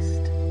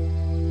focused.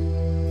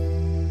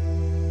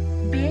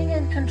 Being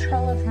in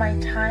control of my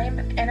time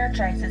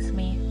energizes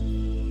me.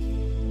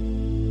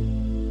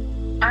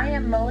 I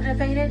am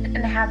motivated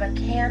and have a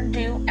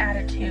can-do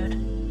attitude.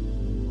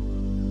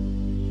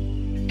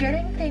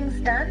 Getting things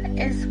done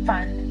is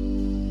fun.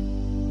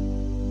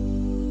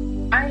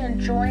 I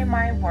enjoy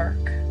my work.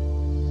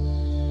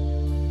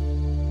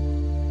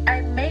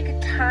 I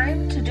make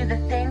time to do the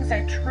things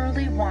I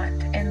truly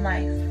want in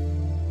life.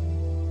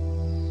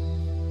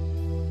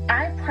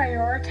 I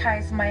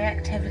prioritize my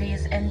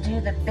activities and do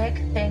the big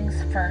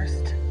things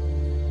first.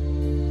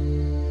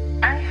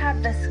 I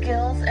have the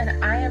skills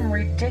and I am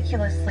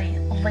ridiculously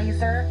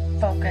laser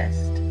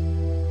focused.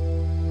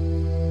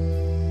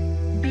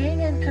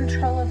 Being in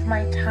control of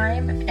my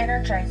time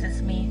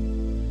energizes me.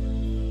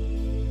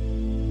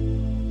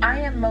 I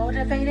am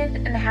motivated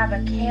and have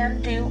a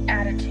can-do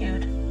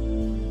attitude.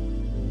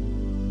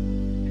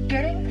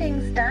 Getting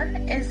things done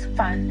is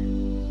fun.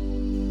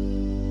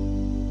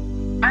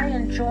 I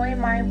enjoy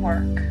my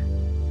work.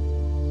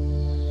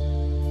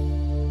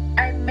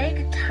 I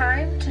make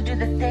time to do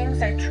the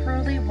things I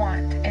truly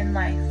want in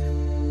life.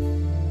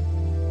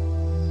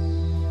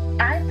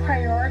 I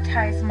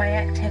prioritize my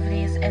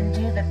activities and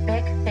do the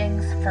big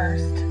things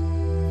first.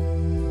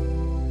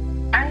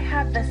 I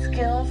have the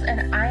skills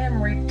and I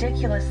am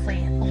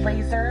ridiculously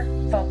laser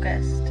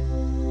focused.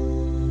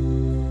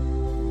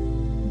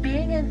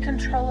 Being in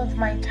control of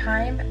my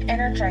time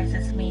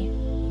energizes me.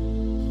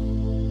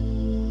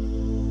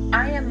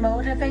 I am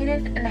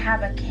motivated and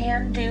have a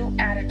can-do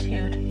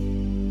attitude.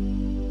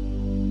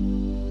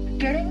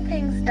 Getting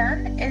things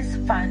done is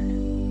fun.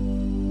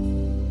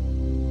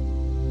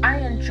 I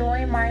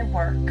enjoy my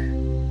work.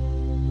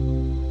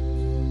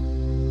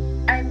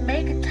 I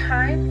make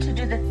time to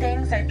do the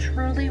things I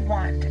truly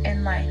want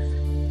in life.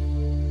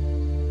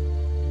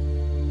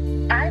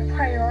 I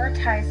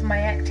prioritize my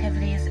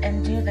activities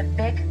and do the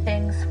big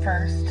things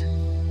first.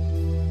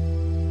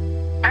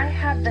 I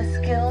have the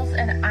skills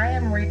and I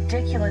am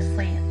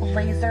ridiculously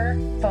laser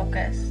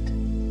focused.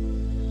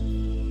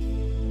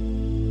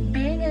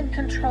 Being in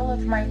control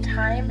of my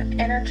time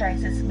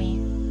energizes me.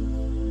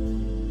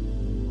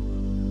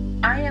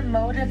 I am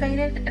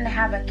motivated and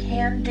have a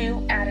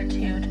can-do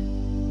attitude.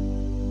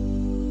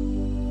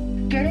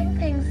 Getting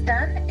things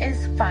done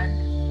is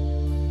fun.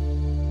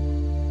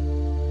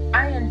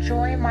 I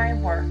enjoy my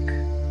work.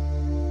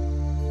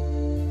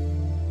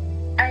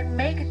 I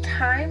make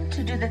time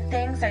to do the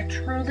things I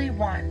truly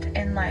want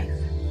in life.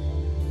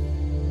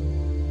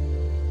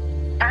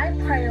 I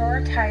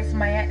prioritize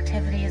my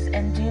activities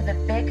and do the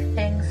big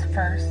things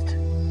first.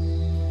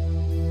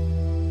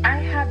 I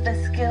have the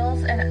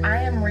skills and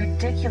I am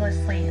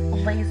ridiculously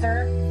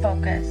laser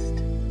focused.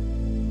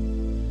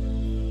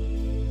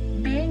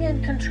 Being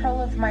in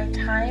control of my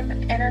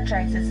time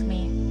energizes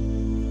me.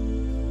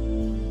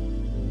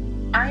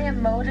 I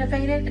am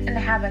motivated and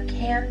have a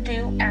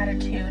can-do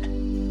attitude.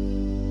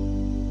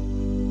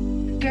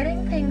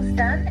 Getting things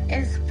done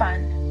is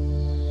fun.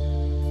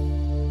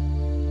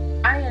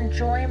 I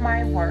enjoy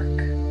my work.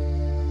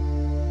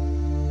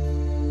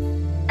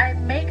 I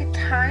make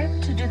time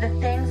to do the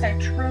things I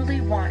truly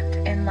want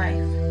in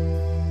life.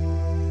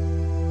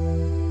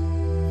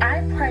 I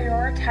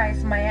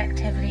prioritize my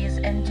activities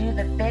and do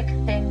the big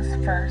things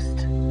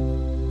first.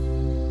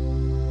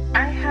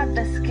 I have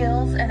the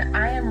skills and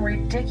I am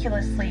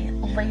ridiculously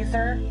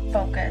laser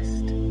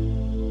focused.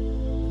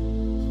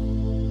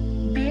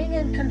 Being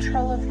in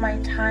control of my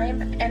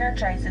time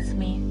energizes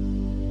me.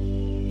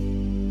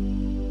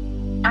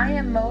 I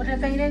am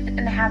motivated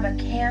and have a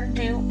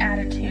can-do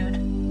attitude.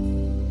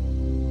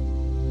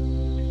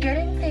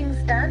 Getting things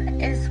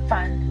done is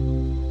fun.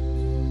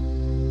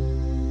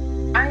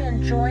 I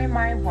enjoy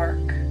my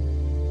work.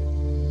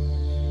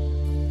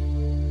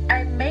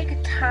 I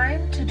make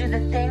time to do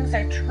the things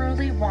I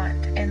truly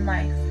want in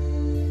life.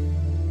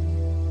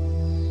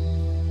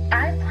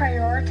 I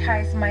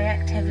prioritize my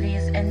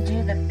activities and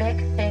do the big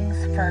things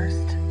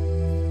first.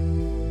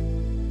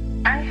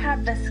 I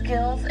have the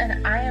skills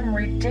and I am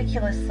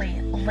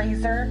ridiculously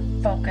laser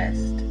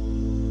focused.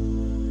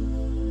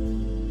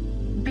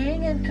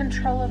 Being in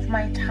control of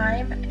my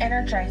time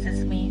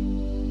energizes me.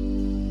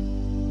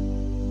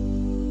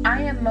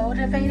 I am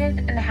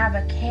motivated and have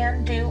a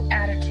can-do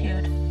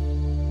attitude.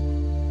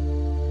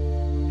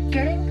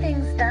 Getting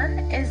things done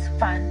is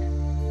fun.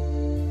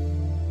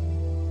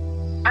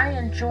 I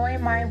enjoy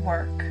my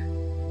work.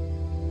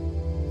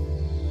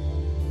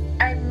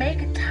 I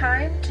make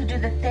time to do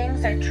the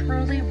things I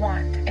truly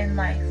want in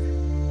life.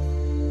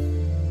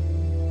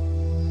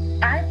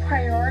 I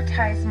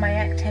prioritize my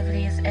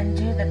activities and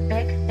do the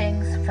big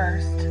things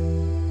first.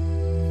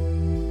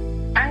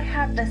 I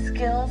have the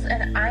skills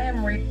and I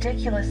am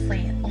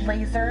ridiculously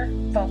laser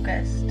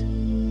focused.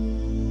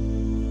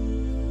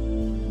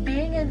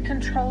 Being in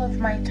control of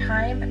my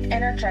time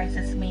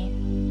energizes me.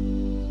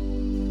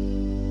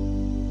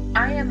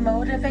 I am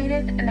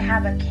motivated and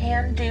have a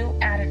can-do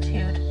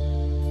attitude.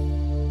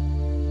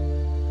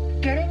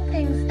 Getting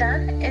things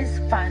done is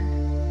fun.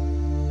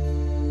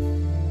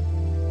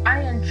 I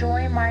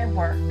enjoy my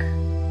work.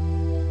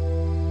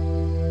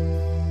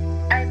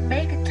 I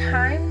make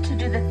time to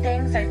do the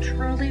things I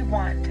truly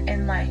want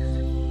in life.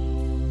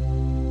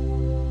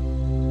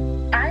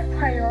 I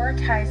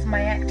prioritize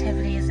my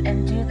activities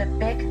and do the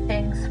big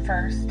things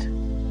first.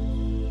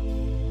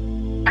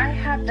 I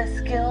have the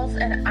skills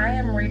and I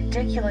am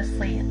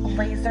ridiculously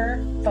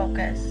laser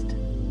focused.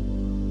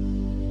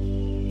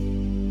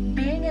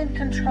 Being in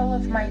control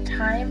of my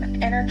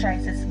time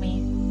energizes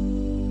me.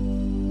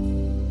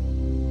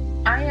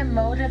 I am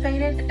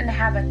motivated and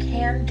have a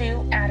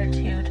can-do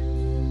attitude.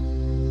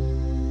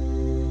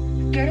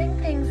 Getting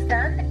things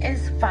done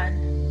is fun.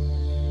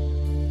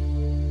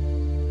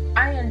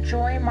 I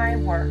enjoy my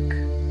work.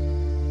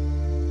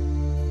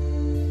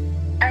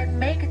 I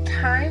make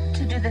time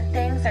to do the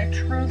things I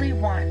truly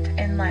want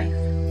in life.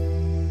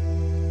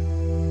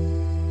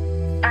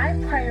 I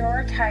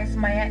prioritize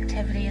my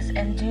activities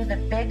and do the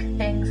big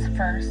things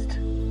first.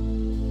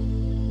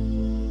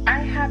 I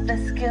have the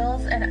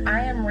skills and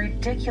I am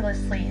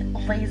ridiculously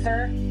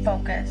laser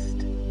focused.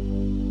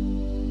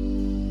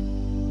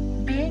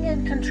 Being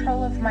in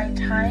control of my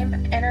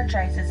time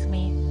energizes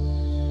me.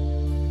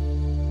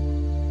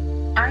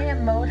 I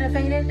am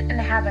motivated and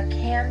have a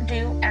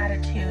can-do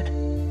attitude.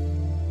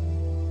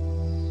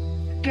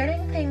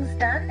 Getting things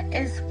done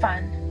is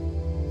fun.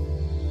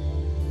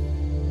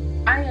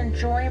 I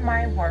enjoy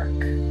my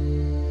work.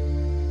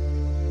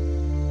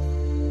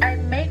 I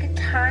make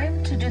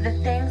time to do the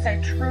things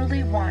I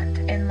truly want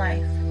in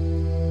life.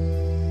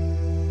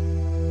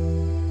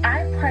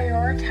 I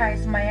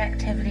prioritize my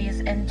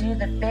activities and do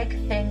the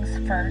big things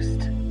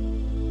first.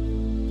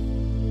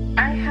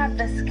 I have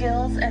the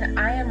skills and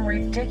I am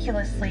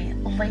ridiculously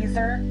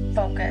laser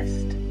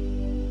focused.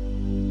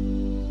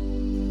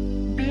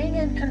 Being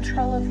in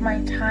control of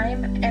my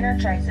time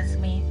energizes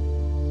me.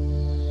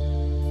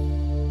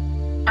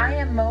 I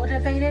am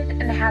motivated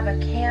and have a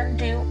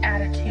can-do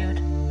attitude.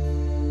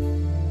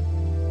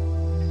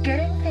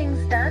 Getting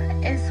things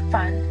done is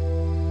fun.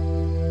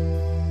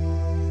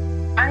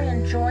 I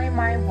enjoy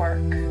my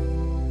work.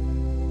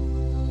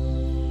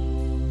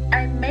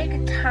 I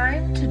make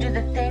time to do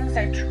the things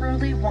I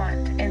truly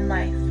want in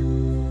life.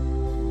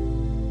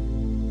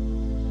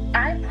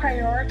 I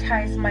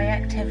prioritize my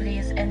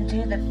activities and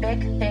do the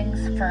big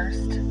things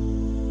first.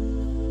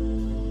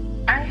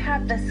 I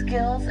have the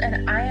skills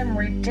and I am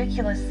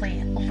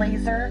ridiculously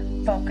laser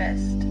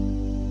focused.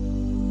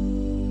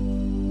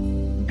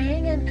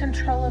 Being in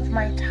control of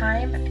my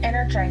time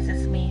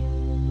energizes me.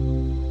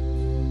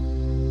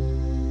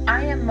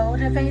 I am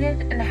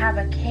motivated and have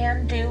a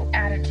can-do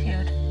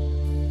attitude.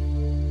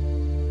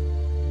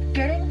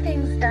 Getting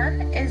things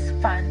done is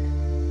fun.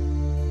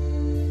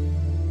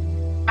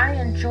 I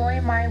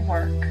enjoy my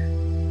work.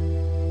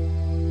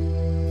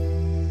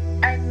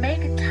 I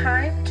make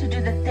time to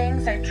do the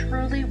things I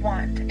truly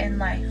want in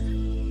life.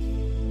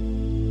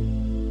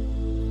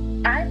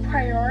 I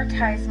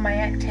prioritize my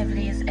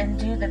activities and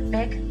do the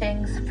big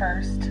things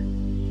first.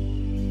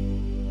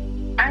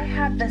 I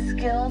have the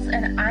skills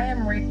and I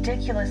am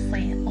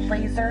ridiculously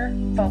laser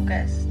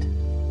focused.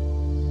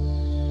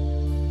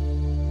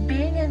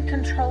 Being in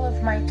control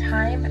of my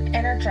time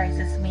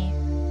energizes me.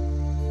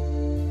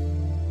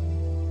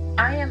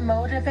 I am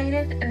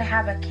motivated and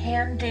have a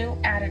can-do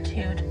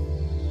attitude.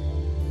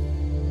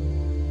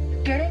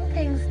 Getting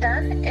things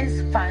done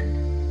is fun.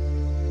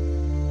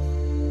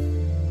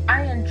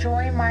 I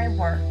enjoy my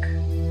work.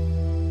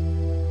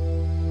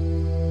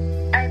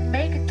 I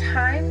make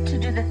time to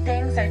do the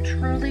things I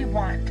truly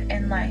want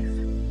in life.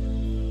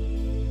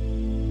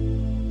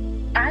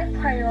 I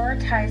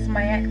prioritize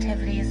my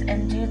activities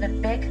and do the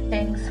big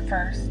things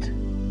first.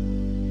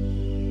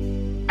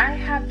 I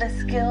have the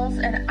skills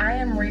and I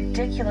am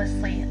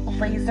ridiculously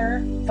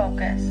laser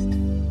focused.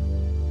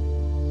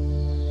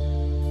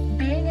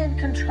 Being in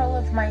control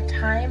of my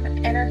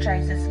time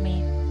energizes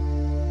me.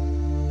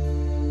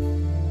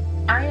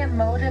 I am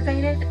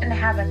motivated and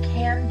have a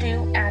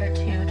can-do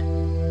attitude.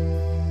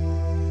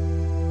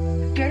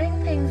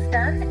 Getting things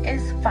done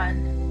is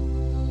fun.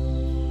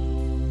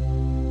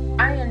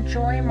 I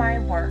enjoy my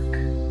work.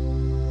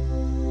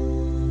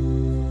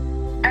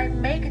 I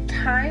make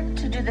time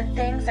to do the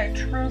things I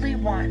truly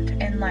want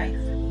in life.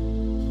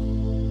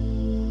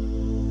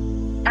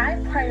 I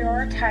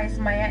prioritize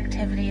my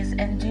activities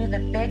and do the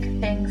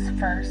big things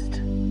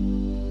first.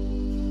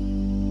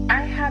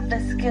 I have the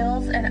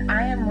skills and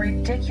I am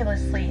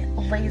ridiculously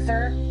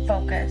laser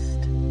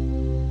focused.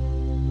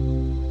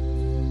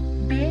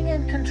 Being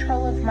in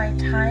control of my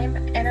time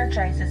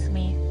energizes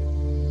me.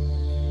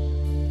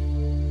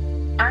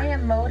 I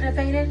am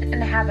motivated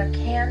and have a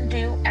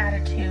can-do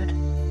attitude.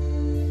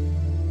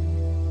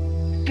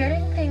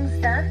 Getting things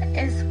done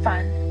is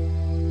fun.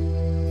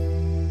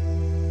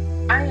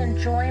 I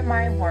enjoy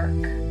my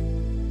work.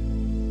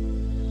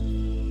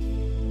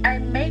 I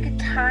make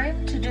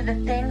time to do the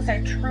things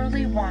I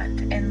truly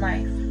want in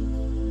life.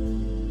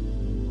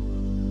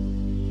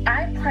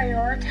 I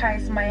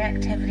prioritize my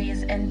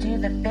activities and do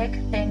the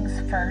big things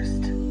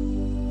first.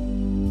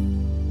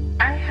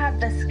 I have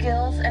the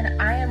skills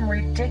and I am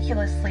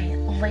ridiculously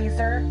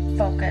laser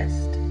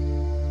focused.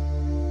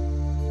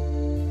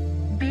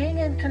 Being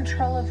in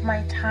control of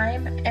my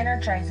time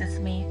energizes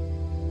me.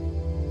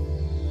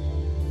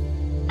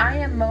 I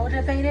am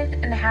motivated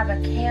and have a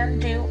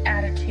can-do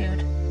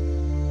attitude.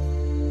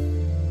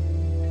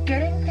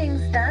 Getting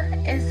things done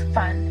is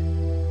fun.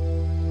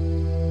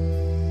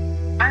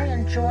 I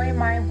enjoy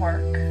my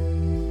work.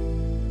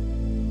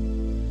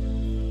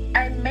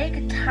 I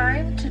make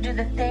time to do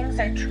the things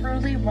I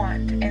truly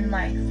want in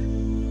life.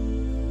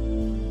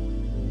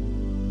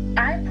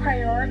 I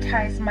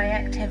prioritize my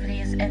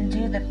activities and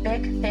do the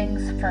big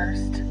things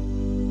first.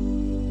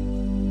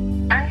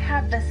 I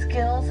have the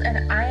skills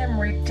and I am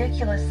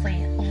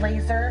ridiculously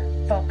laser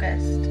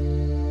focused.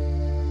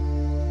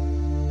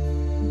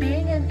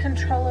 Being in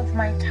control of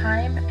my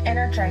time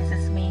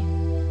energizes me.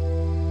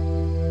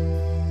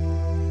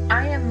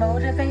 I am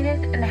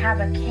motivated and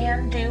have a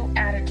can-do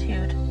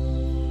attitude.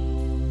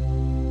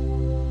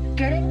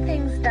 Getting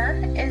things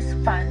done is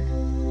fun.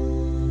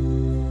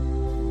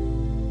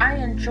 I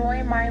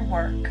enjoy my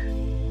work.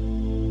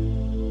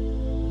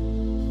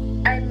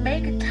 I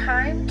make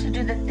time to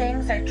do the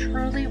things I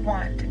truly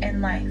want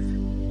in life.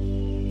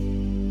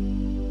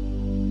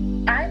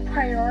 I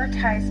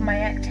prioritize my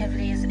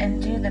activities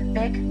and do the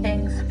big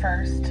things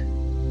first.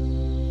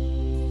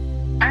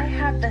 I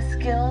have the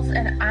skills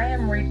and I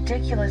am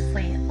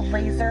ridiculously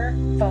laser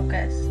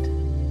focused.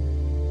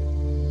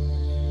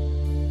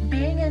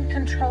 Being in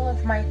control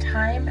of my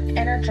time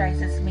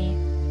energizes me.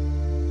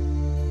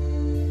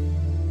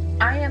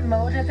 I am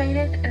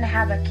motivated and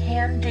have a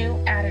can-do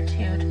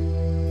attitude.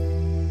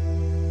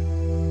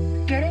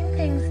 Getting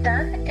things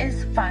done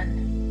is fun.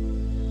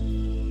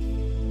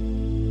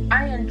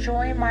 I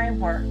enjoy my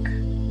work.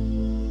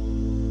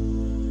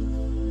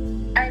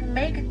 I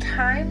make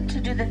time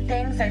to do the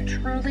things I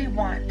truly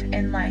want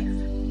in life.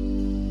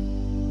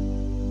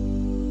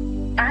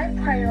 I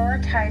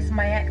prioritize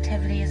my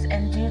activities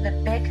and do the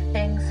big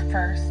things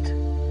first.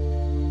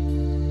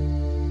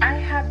 I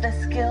have the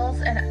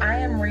skills and I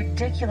am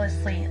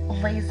ridiculously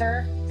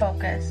laser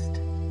focused.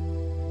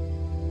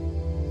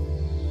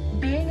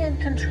 Being in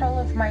control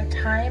of my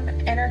time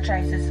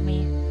energizes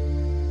me.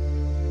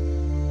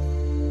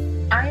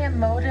 I am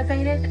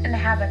motivated and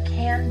have a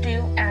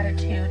can-do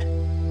attitude.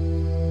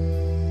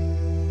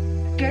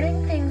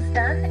 Getting things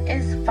done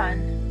is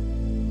fun.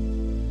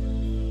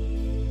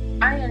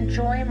 I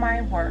enjoy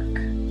my work.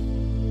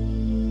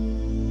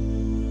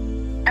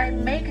 I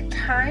make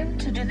time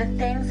to do the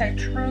things I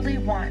truly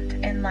want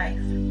in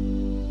life.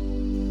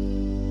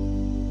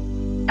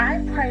 I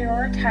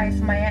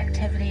prioritize my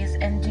activities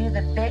and do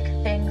the big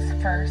things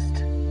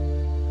first.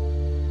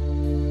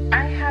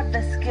 I have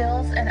the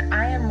skills and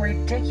I am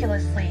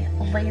ridiculously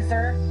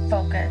laser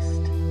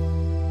focused.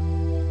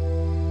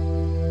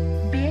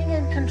 Being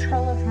in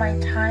control of my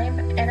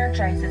time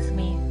energizes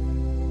me.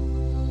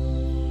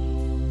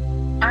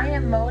 I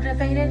am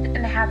motivated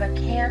and have a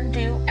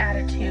can-do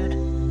attitude.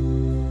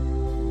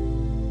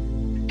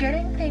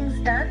 Getting things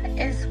done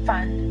is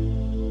fun.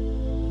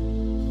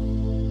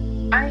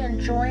 I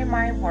enjoy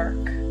my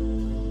work.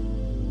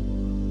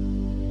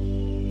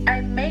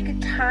 I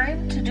make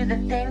time to do the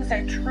things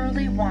I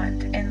truly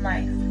want in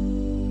life.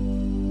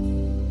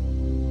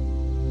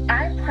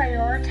 I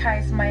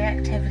prioritize my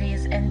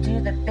activities and do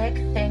the big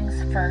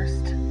things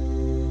first.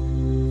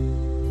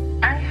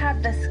 I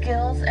have the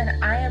skills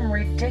and I am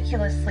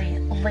ridiculously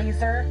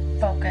laser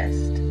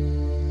focused.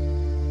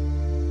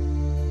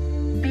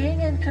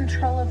 Being in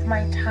control of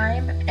my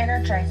time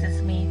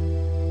energizes me.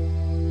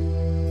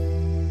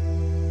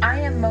 I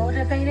am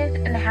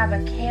motivated and have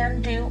a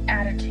can-do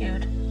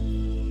attitude.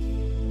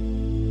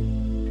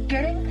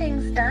 Getting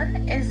things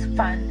done is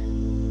fun.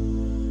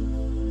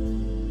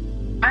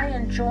 I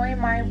enjoy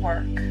my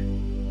work.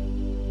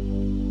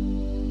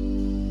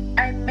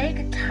 I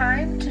make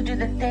time to do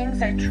the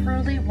things I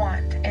truly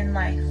want in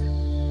life.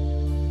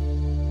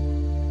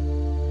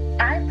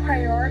 I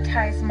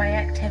prioritize my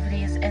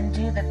activities and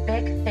do the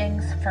big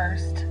things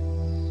first.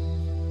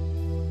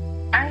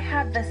 I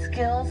have the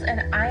skills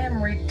and I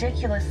am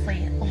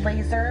ridiculously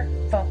laser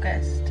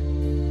focused.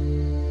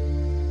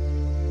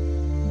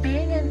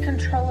 Being in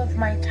control of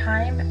my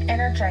time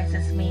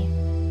energizes me.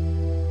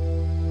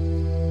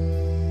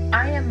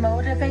 I am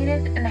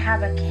motivated and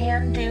have a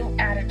can-do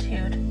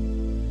attitude.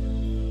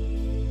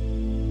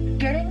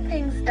 Getting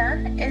things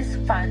done is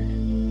fun.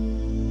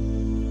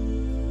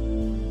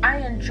 I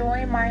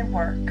enjoy my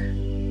work.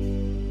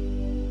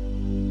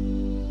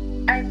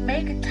 I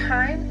make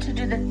time to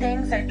do the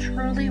things I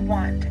truly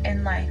want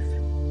in life.